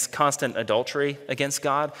constant adultery against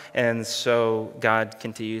God, and so God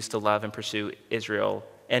continues to love and pursue Israel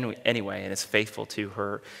anyway, and is faithful to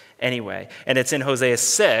her anyway. And it's in Hosea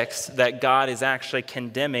 6 that God is actually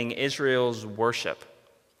condemning Israel's worship.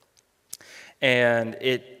 And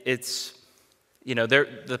it's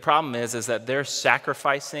the problem is that they're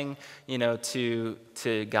sacrificing,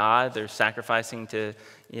 to God. They're sacrificing to,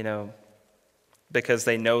 because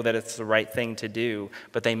they know that it's the right thing to do,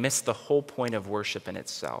 but they miss the whole point of worship in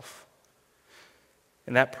itself.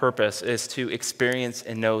 And that purpose is to experience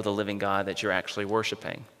and know the living God that you're actually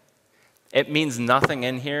worshiping. It means nothing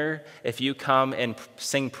in here if you come and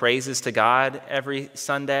sing praises to God every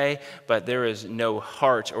Sunday, but there is no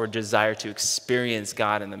heart or desire to experience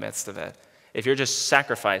God in the midst of it. If you're just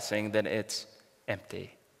sacrificing, then it's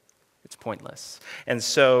empty. It's pointless. And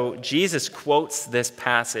so Jesus quotes this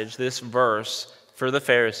passage, this verse, for the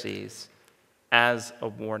Pharisees as a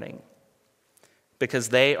warning, because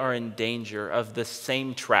they are in danger of the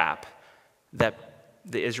same trap that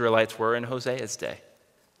the Israelites were in Hosea's day.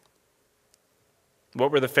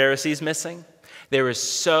 What were the Pharisees missing? They were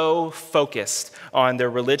so focused on their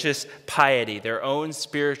religious piety, their own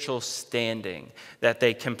spiritual standing, that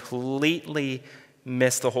they completely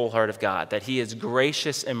missed the whole heart of God, that he is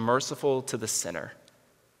gracious and merciful to the sinner,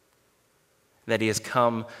 that he has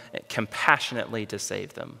come compassionately to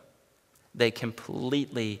save them. They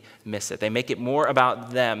completely miss it. They make it more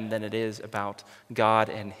about them than it is about God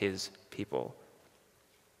and his people.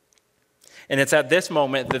 And it's at this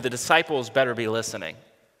moment that the disciples better be listening,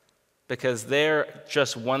 because they're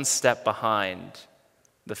just one step behind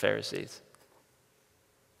the Pharisees.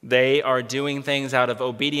 They are doing things out of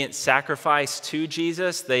obedient sacrifice to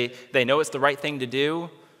Jesus. They know it's the right thing to do,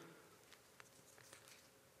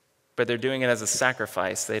 but they're doing it as a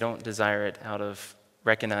sacrifice. They don't desire it out of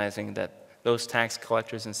recognizing that those tax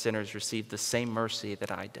collectors and sinners received the same mercy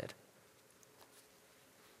that I did.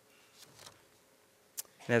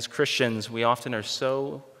 And as Christians, we often are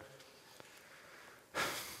so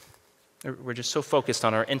We're just so focused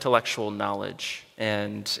on our intellectual knowledge,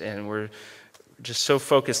 and we're just so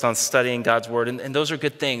focused on studying God's word, and those are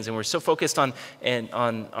good things, and we're so focused on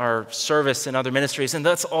our service and other ministries, and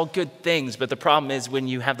that's all good things, but the problem is when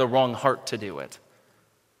you have the wrong heart to do it.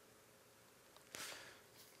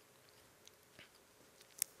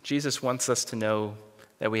 Jesus wants us to know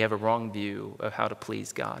that we have a wrong view of how to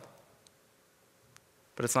please God.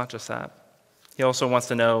 But it's not just that. He also wants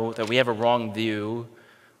to know that we have a wrong view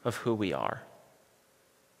of who we are.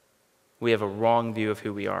 We have a wrong view of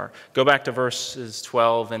who we are. Go back to verses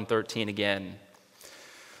 12 and 13 again.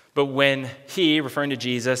 But when he, referring to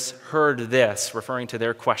Jesus, heard this, referring to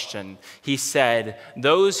their question, he said,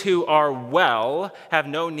 "Those who are well have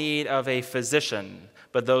no need of a physician,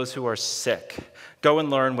 but those who are sick. Go and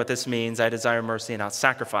learn what this means. I desire mercy and not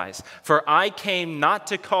sacrifice. For I came not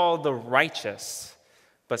to call the righteous,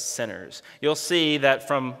 but sinners." You'll see that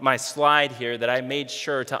from my slide here that I made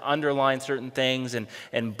sure to underline certain things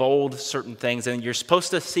and bold certain things, and you're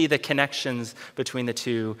supposed to see the connections between the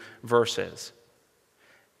two verses.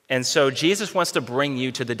 And so Jesus wants to bring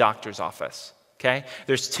you to the doctor's office, okay?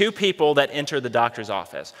 There's two people that enter the doctor's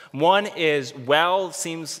office. One is well,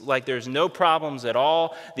 seems like there's no problems at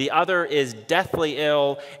all. The other is deathly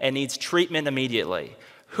ill and needs treatment immediately.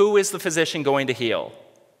 Who is the physician going to heal?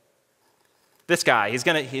 This guy. He's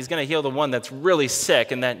going to heal the one that's really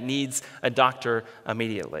sick and that needs a doctor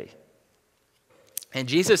immediately. And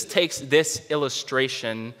Jesus takes this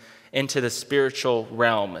illustration into the spiritual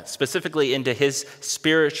realm, specifically into his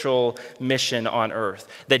spiritual mission on earth.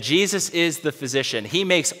 That Jesus is the physician. He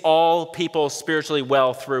makes all people spiritually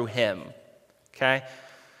well through him. Okay?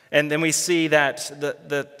 And then we see that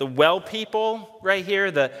the well people right here,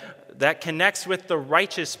 that connects with the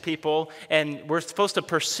righteous people, and we're supposed to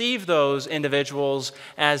perceive those individuals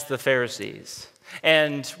as the Pharisees.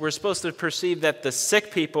 And we're supposed to perceive that the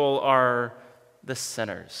sick people are the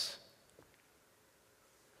sinners.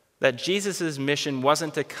 That Jesus' mission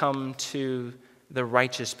wasn't to come to the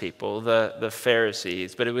righteous people, the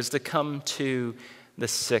Pharisees, but it was to come to the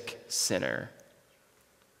sick sinner.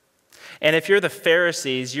 And if you're the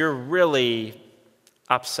Pharisees, you're really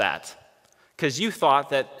upset. Because you thought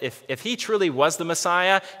that if he truly was the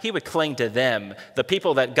Messiah, he would cling to them, the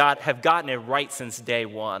people that have gotten it right since day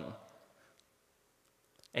one.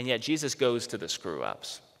 And yet Jesus goes to the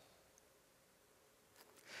screw-ups.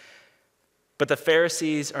 But the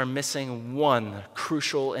Pharisees are missing one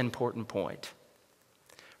crucial, important point.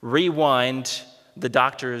 Rewind the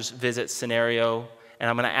doctor's visit scenario, and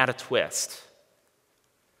I'm going to add a twist.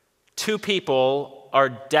 Two people are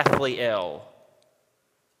deathly ill.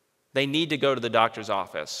 They need to go to the doctor's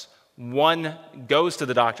office. One goes to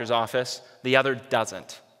the doctor's office, the other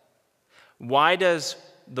doesn't. Why does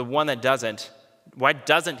the one that doesn't, why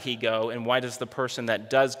doesn't he go, and why does the person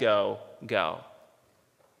that does go?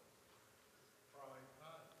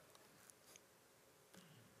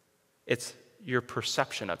 It's your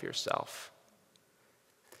perception of yourself.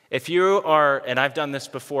 If you are, and I've done this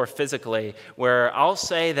before physically, where I'll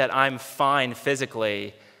say that I'm fine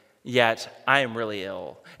physically, yet I am really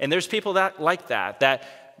ill. And there's people that like that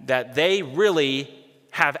they really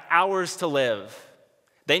have hours to live.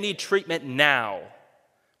 They need treatment now,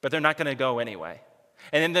 but they're not going to go anyway.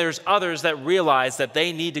 And then there's others that realize that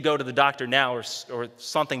they need to go to the doctor now or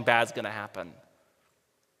something bad's going to happen.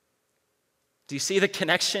 Do you see the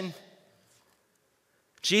connection?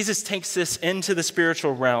 Jesus takes this into the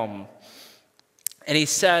spiritual realm, and he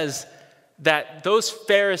says that those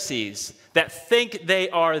Pharisees that think they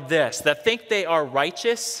are this, that think they are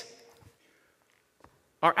righteous,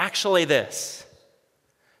 are actually this.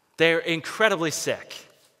 They're incredibly sick.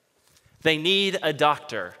 They need a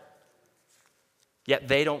doctor, yet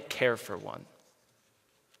they don't care for one.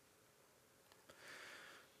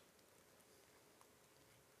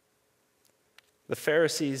 The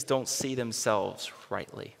Pharisees don't see themselves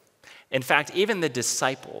rightly. In fact, even the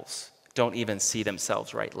disciples don't even see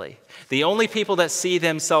themselves rightly. The only people that see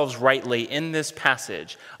themselves rightly in this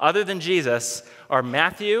passage, other than Jesus, are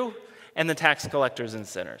Matthew and the tax collectors and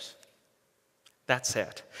sinners. That's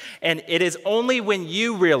it. And it is only when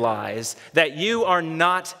you realize that you are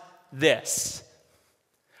not this,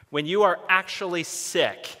 when you are actually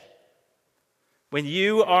sick, when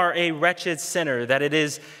you are a wretched sinner, that it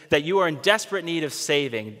is that you are in desperate need of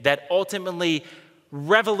saving, that ultimately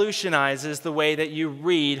revolutionizes the way that you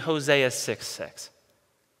read Hosea 6:6.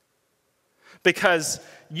 Because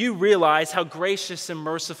you realize how gracious and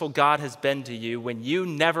merciful God has been to you when you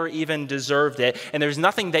never even deserved it, and there's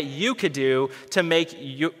nothing that you could do to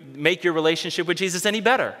make your relationship with Jesus any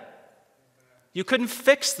better. You couldn't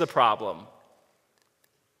fix the problem,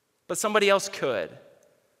 but somebody else could.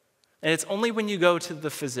 And it's only when you go to the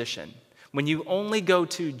physician, when you only go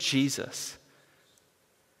to Jesus,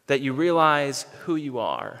 that you realize who you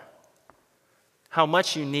are, how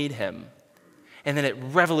much you need him, and then it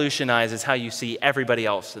revolutionizes how you see everybody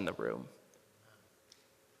else in the room.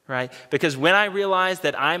 Right? Because when I realize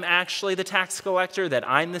that I'm actually the tax collector, that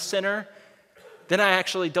I'm the sinner, then I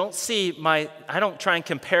actually don't I don't try and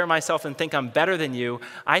compare myself and think I'm better than you.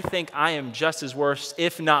 I think I am just as worse,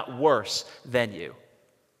 if not worse, than you.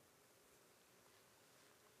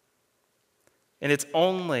 And it's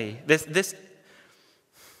only, this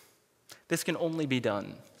can only be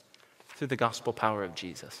done through the gospel power of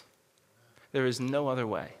Jesus. There is no other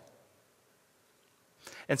way.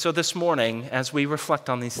 And so this morning, as we reflect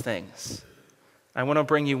on these things, I want to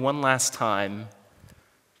bring you one last time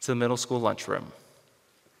to the middle school lunchroom.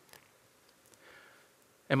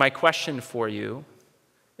 And my question for you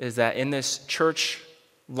is that in this church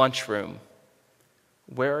lunchroom,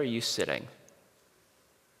 where are you sitting?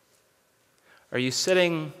 Are you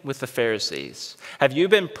sitting with the Pharisees? Have you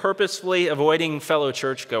been purposefully avoiding fellow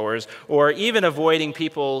churchgoers or even avoiding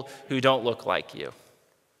people who don't look like you?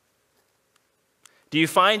 Do you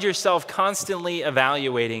find yourself constantly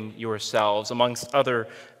evaluating yourselves amongst other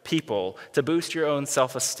people to boost your own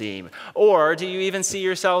self-esteem? Or do you even see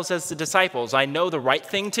yourselves as the disciples? I know the right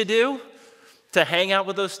thing to do, to hang out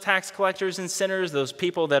with those tax collectors and sinners, those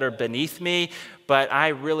people that are beneath me, but I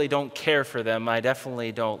really don't care for them. I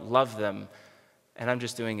definitely don't love them. And I'm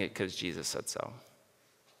just doing it because Jesus said so.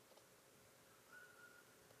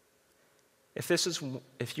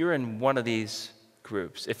 If you're in one of these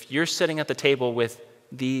groups, if you're sitting at the table with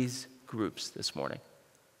these groups this morning,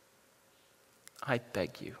 I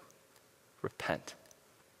beg you, repent.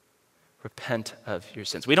 Repent of your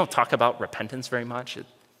sins. We don't talk about repentance very much. It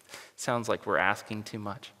sounds like we're asking too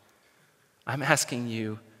much. I'm asking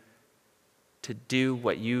you to do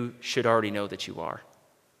what you should already know that you are.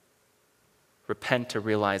 Repent to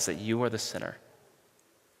realize that you are the sinner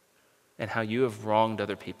and how you have wronged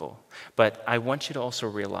other people. But I want you to also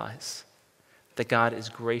realize that God is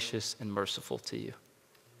gracious and merciful to you.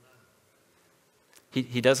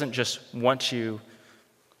 He doesn't just want you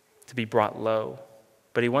to be brought low,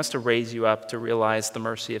 but he wants to raise you up to realize the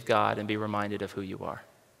mercy of God and be reminded of who you are.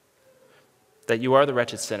 That you are the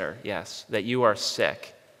wretched sinner, yes. That you are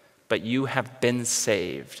sick, but you have been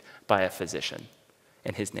saved by a physician,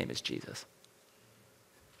 and his name is Jesus.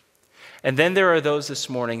 And then there are those this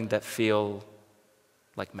morning that feel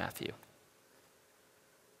like Matthew.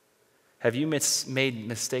 Have you made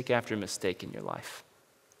mistake after mistake in your life?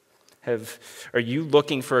 Are you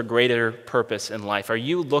looking for a greater purpose in life? Are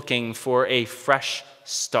you looking for a fresh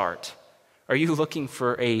start? Are you looking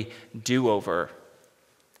for a do-over?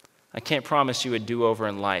 I can't promise you a do-over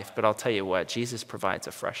in life, but I'll tell you what, Jesus provides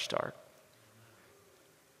a fresh start.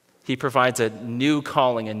 He provides a new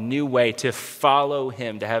calling, a new way to follow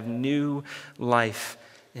him, to have new life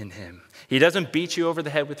in him. He doesn't beat you over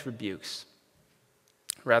the head with rebukes.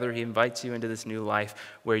 Rather, he invites you into this new life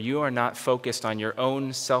where you are not focused on your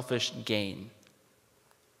own selfish gain,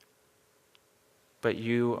 but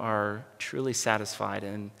you are truly satisfied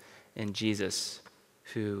in Jesus,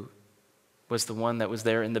 who was the one that was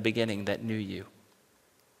there in the beginning, that knew you,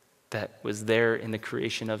 that was there in the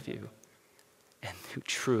creation of you, and who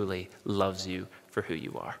truly loves you for who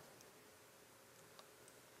you are.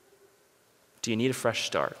 Do you need a fresh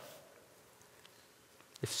start?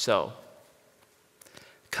 If so,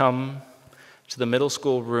 come to the middle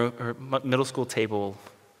school room or middle school table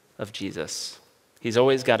of Jesus. He's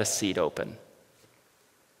always got a seat open.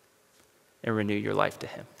 And renew your life to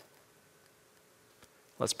him.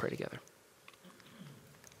 Let's pray together.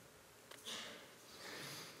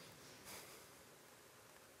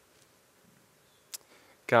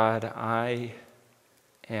 God, I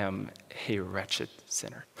am a wretched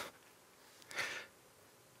sinner.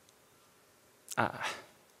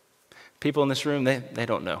 People in this room, they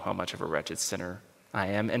don't know how much of a wretched sinner I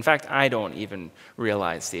am. In fact, I don't even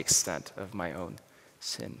realize the extent of my own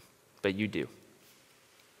sin, but you do.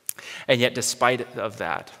 And yet, despite of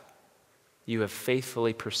that, you have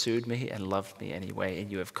faithfully pursued me and loved me anyway,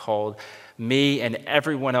 and you have called me and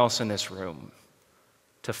everyone else in this room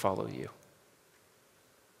to follow you.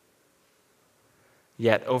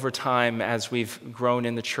 Yet, over time, as we've grown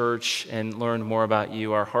in the church and learned more about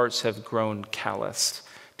you, our hearts have grown calloused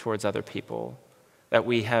towards other people, that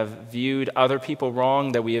we have viewed other people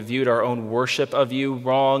wrong, that we have viewed our own worship of you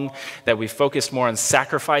wrong, that we focused more on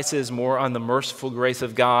sacrifices, more on the merciful grace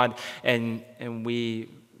of God, and we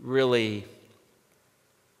really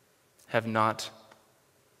have not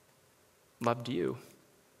loved you.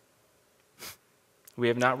 We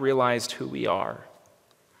have not realized who we are.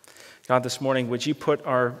 God, this morning, would you put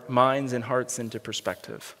our minds and hearts into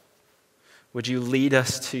perspective? Would you lead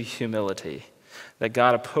us to humility, that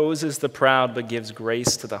God opposes the proud but gives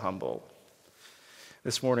grace to the humble?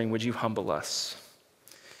 This morning, would you humble us?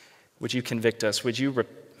 Would you convict us? Would you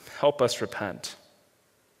help us repent?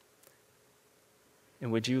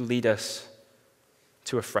 And would you lead us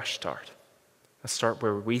to a fresh start, a start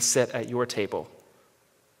where we sit at your table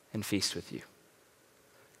and feast with you?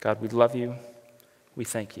 God, we love you. We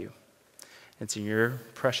thank you. It's in your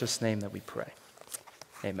precious name that we pray.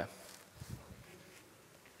 Amen.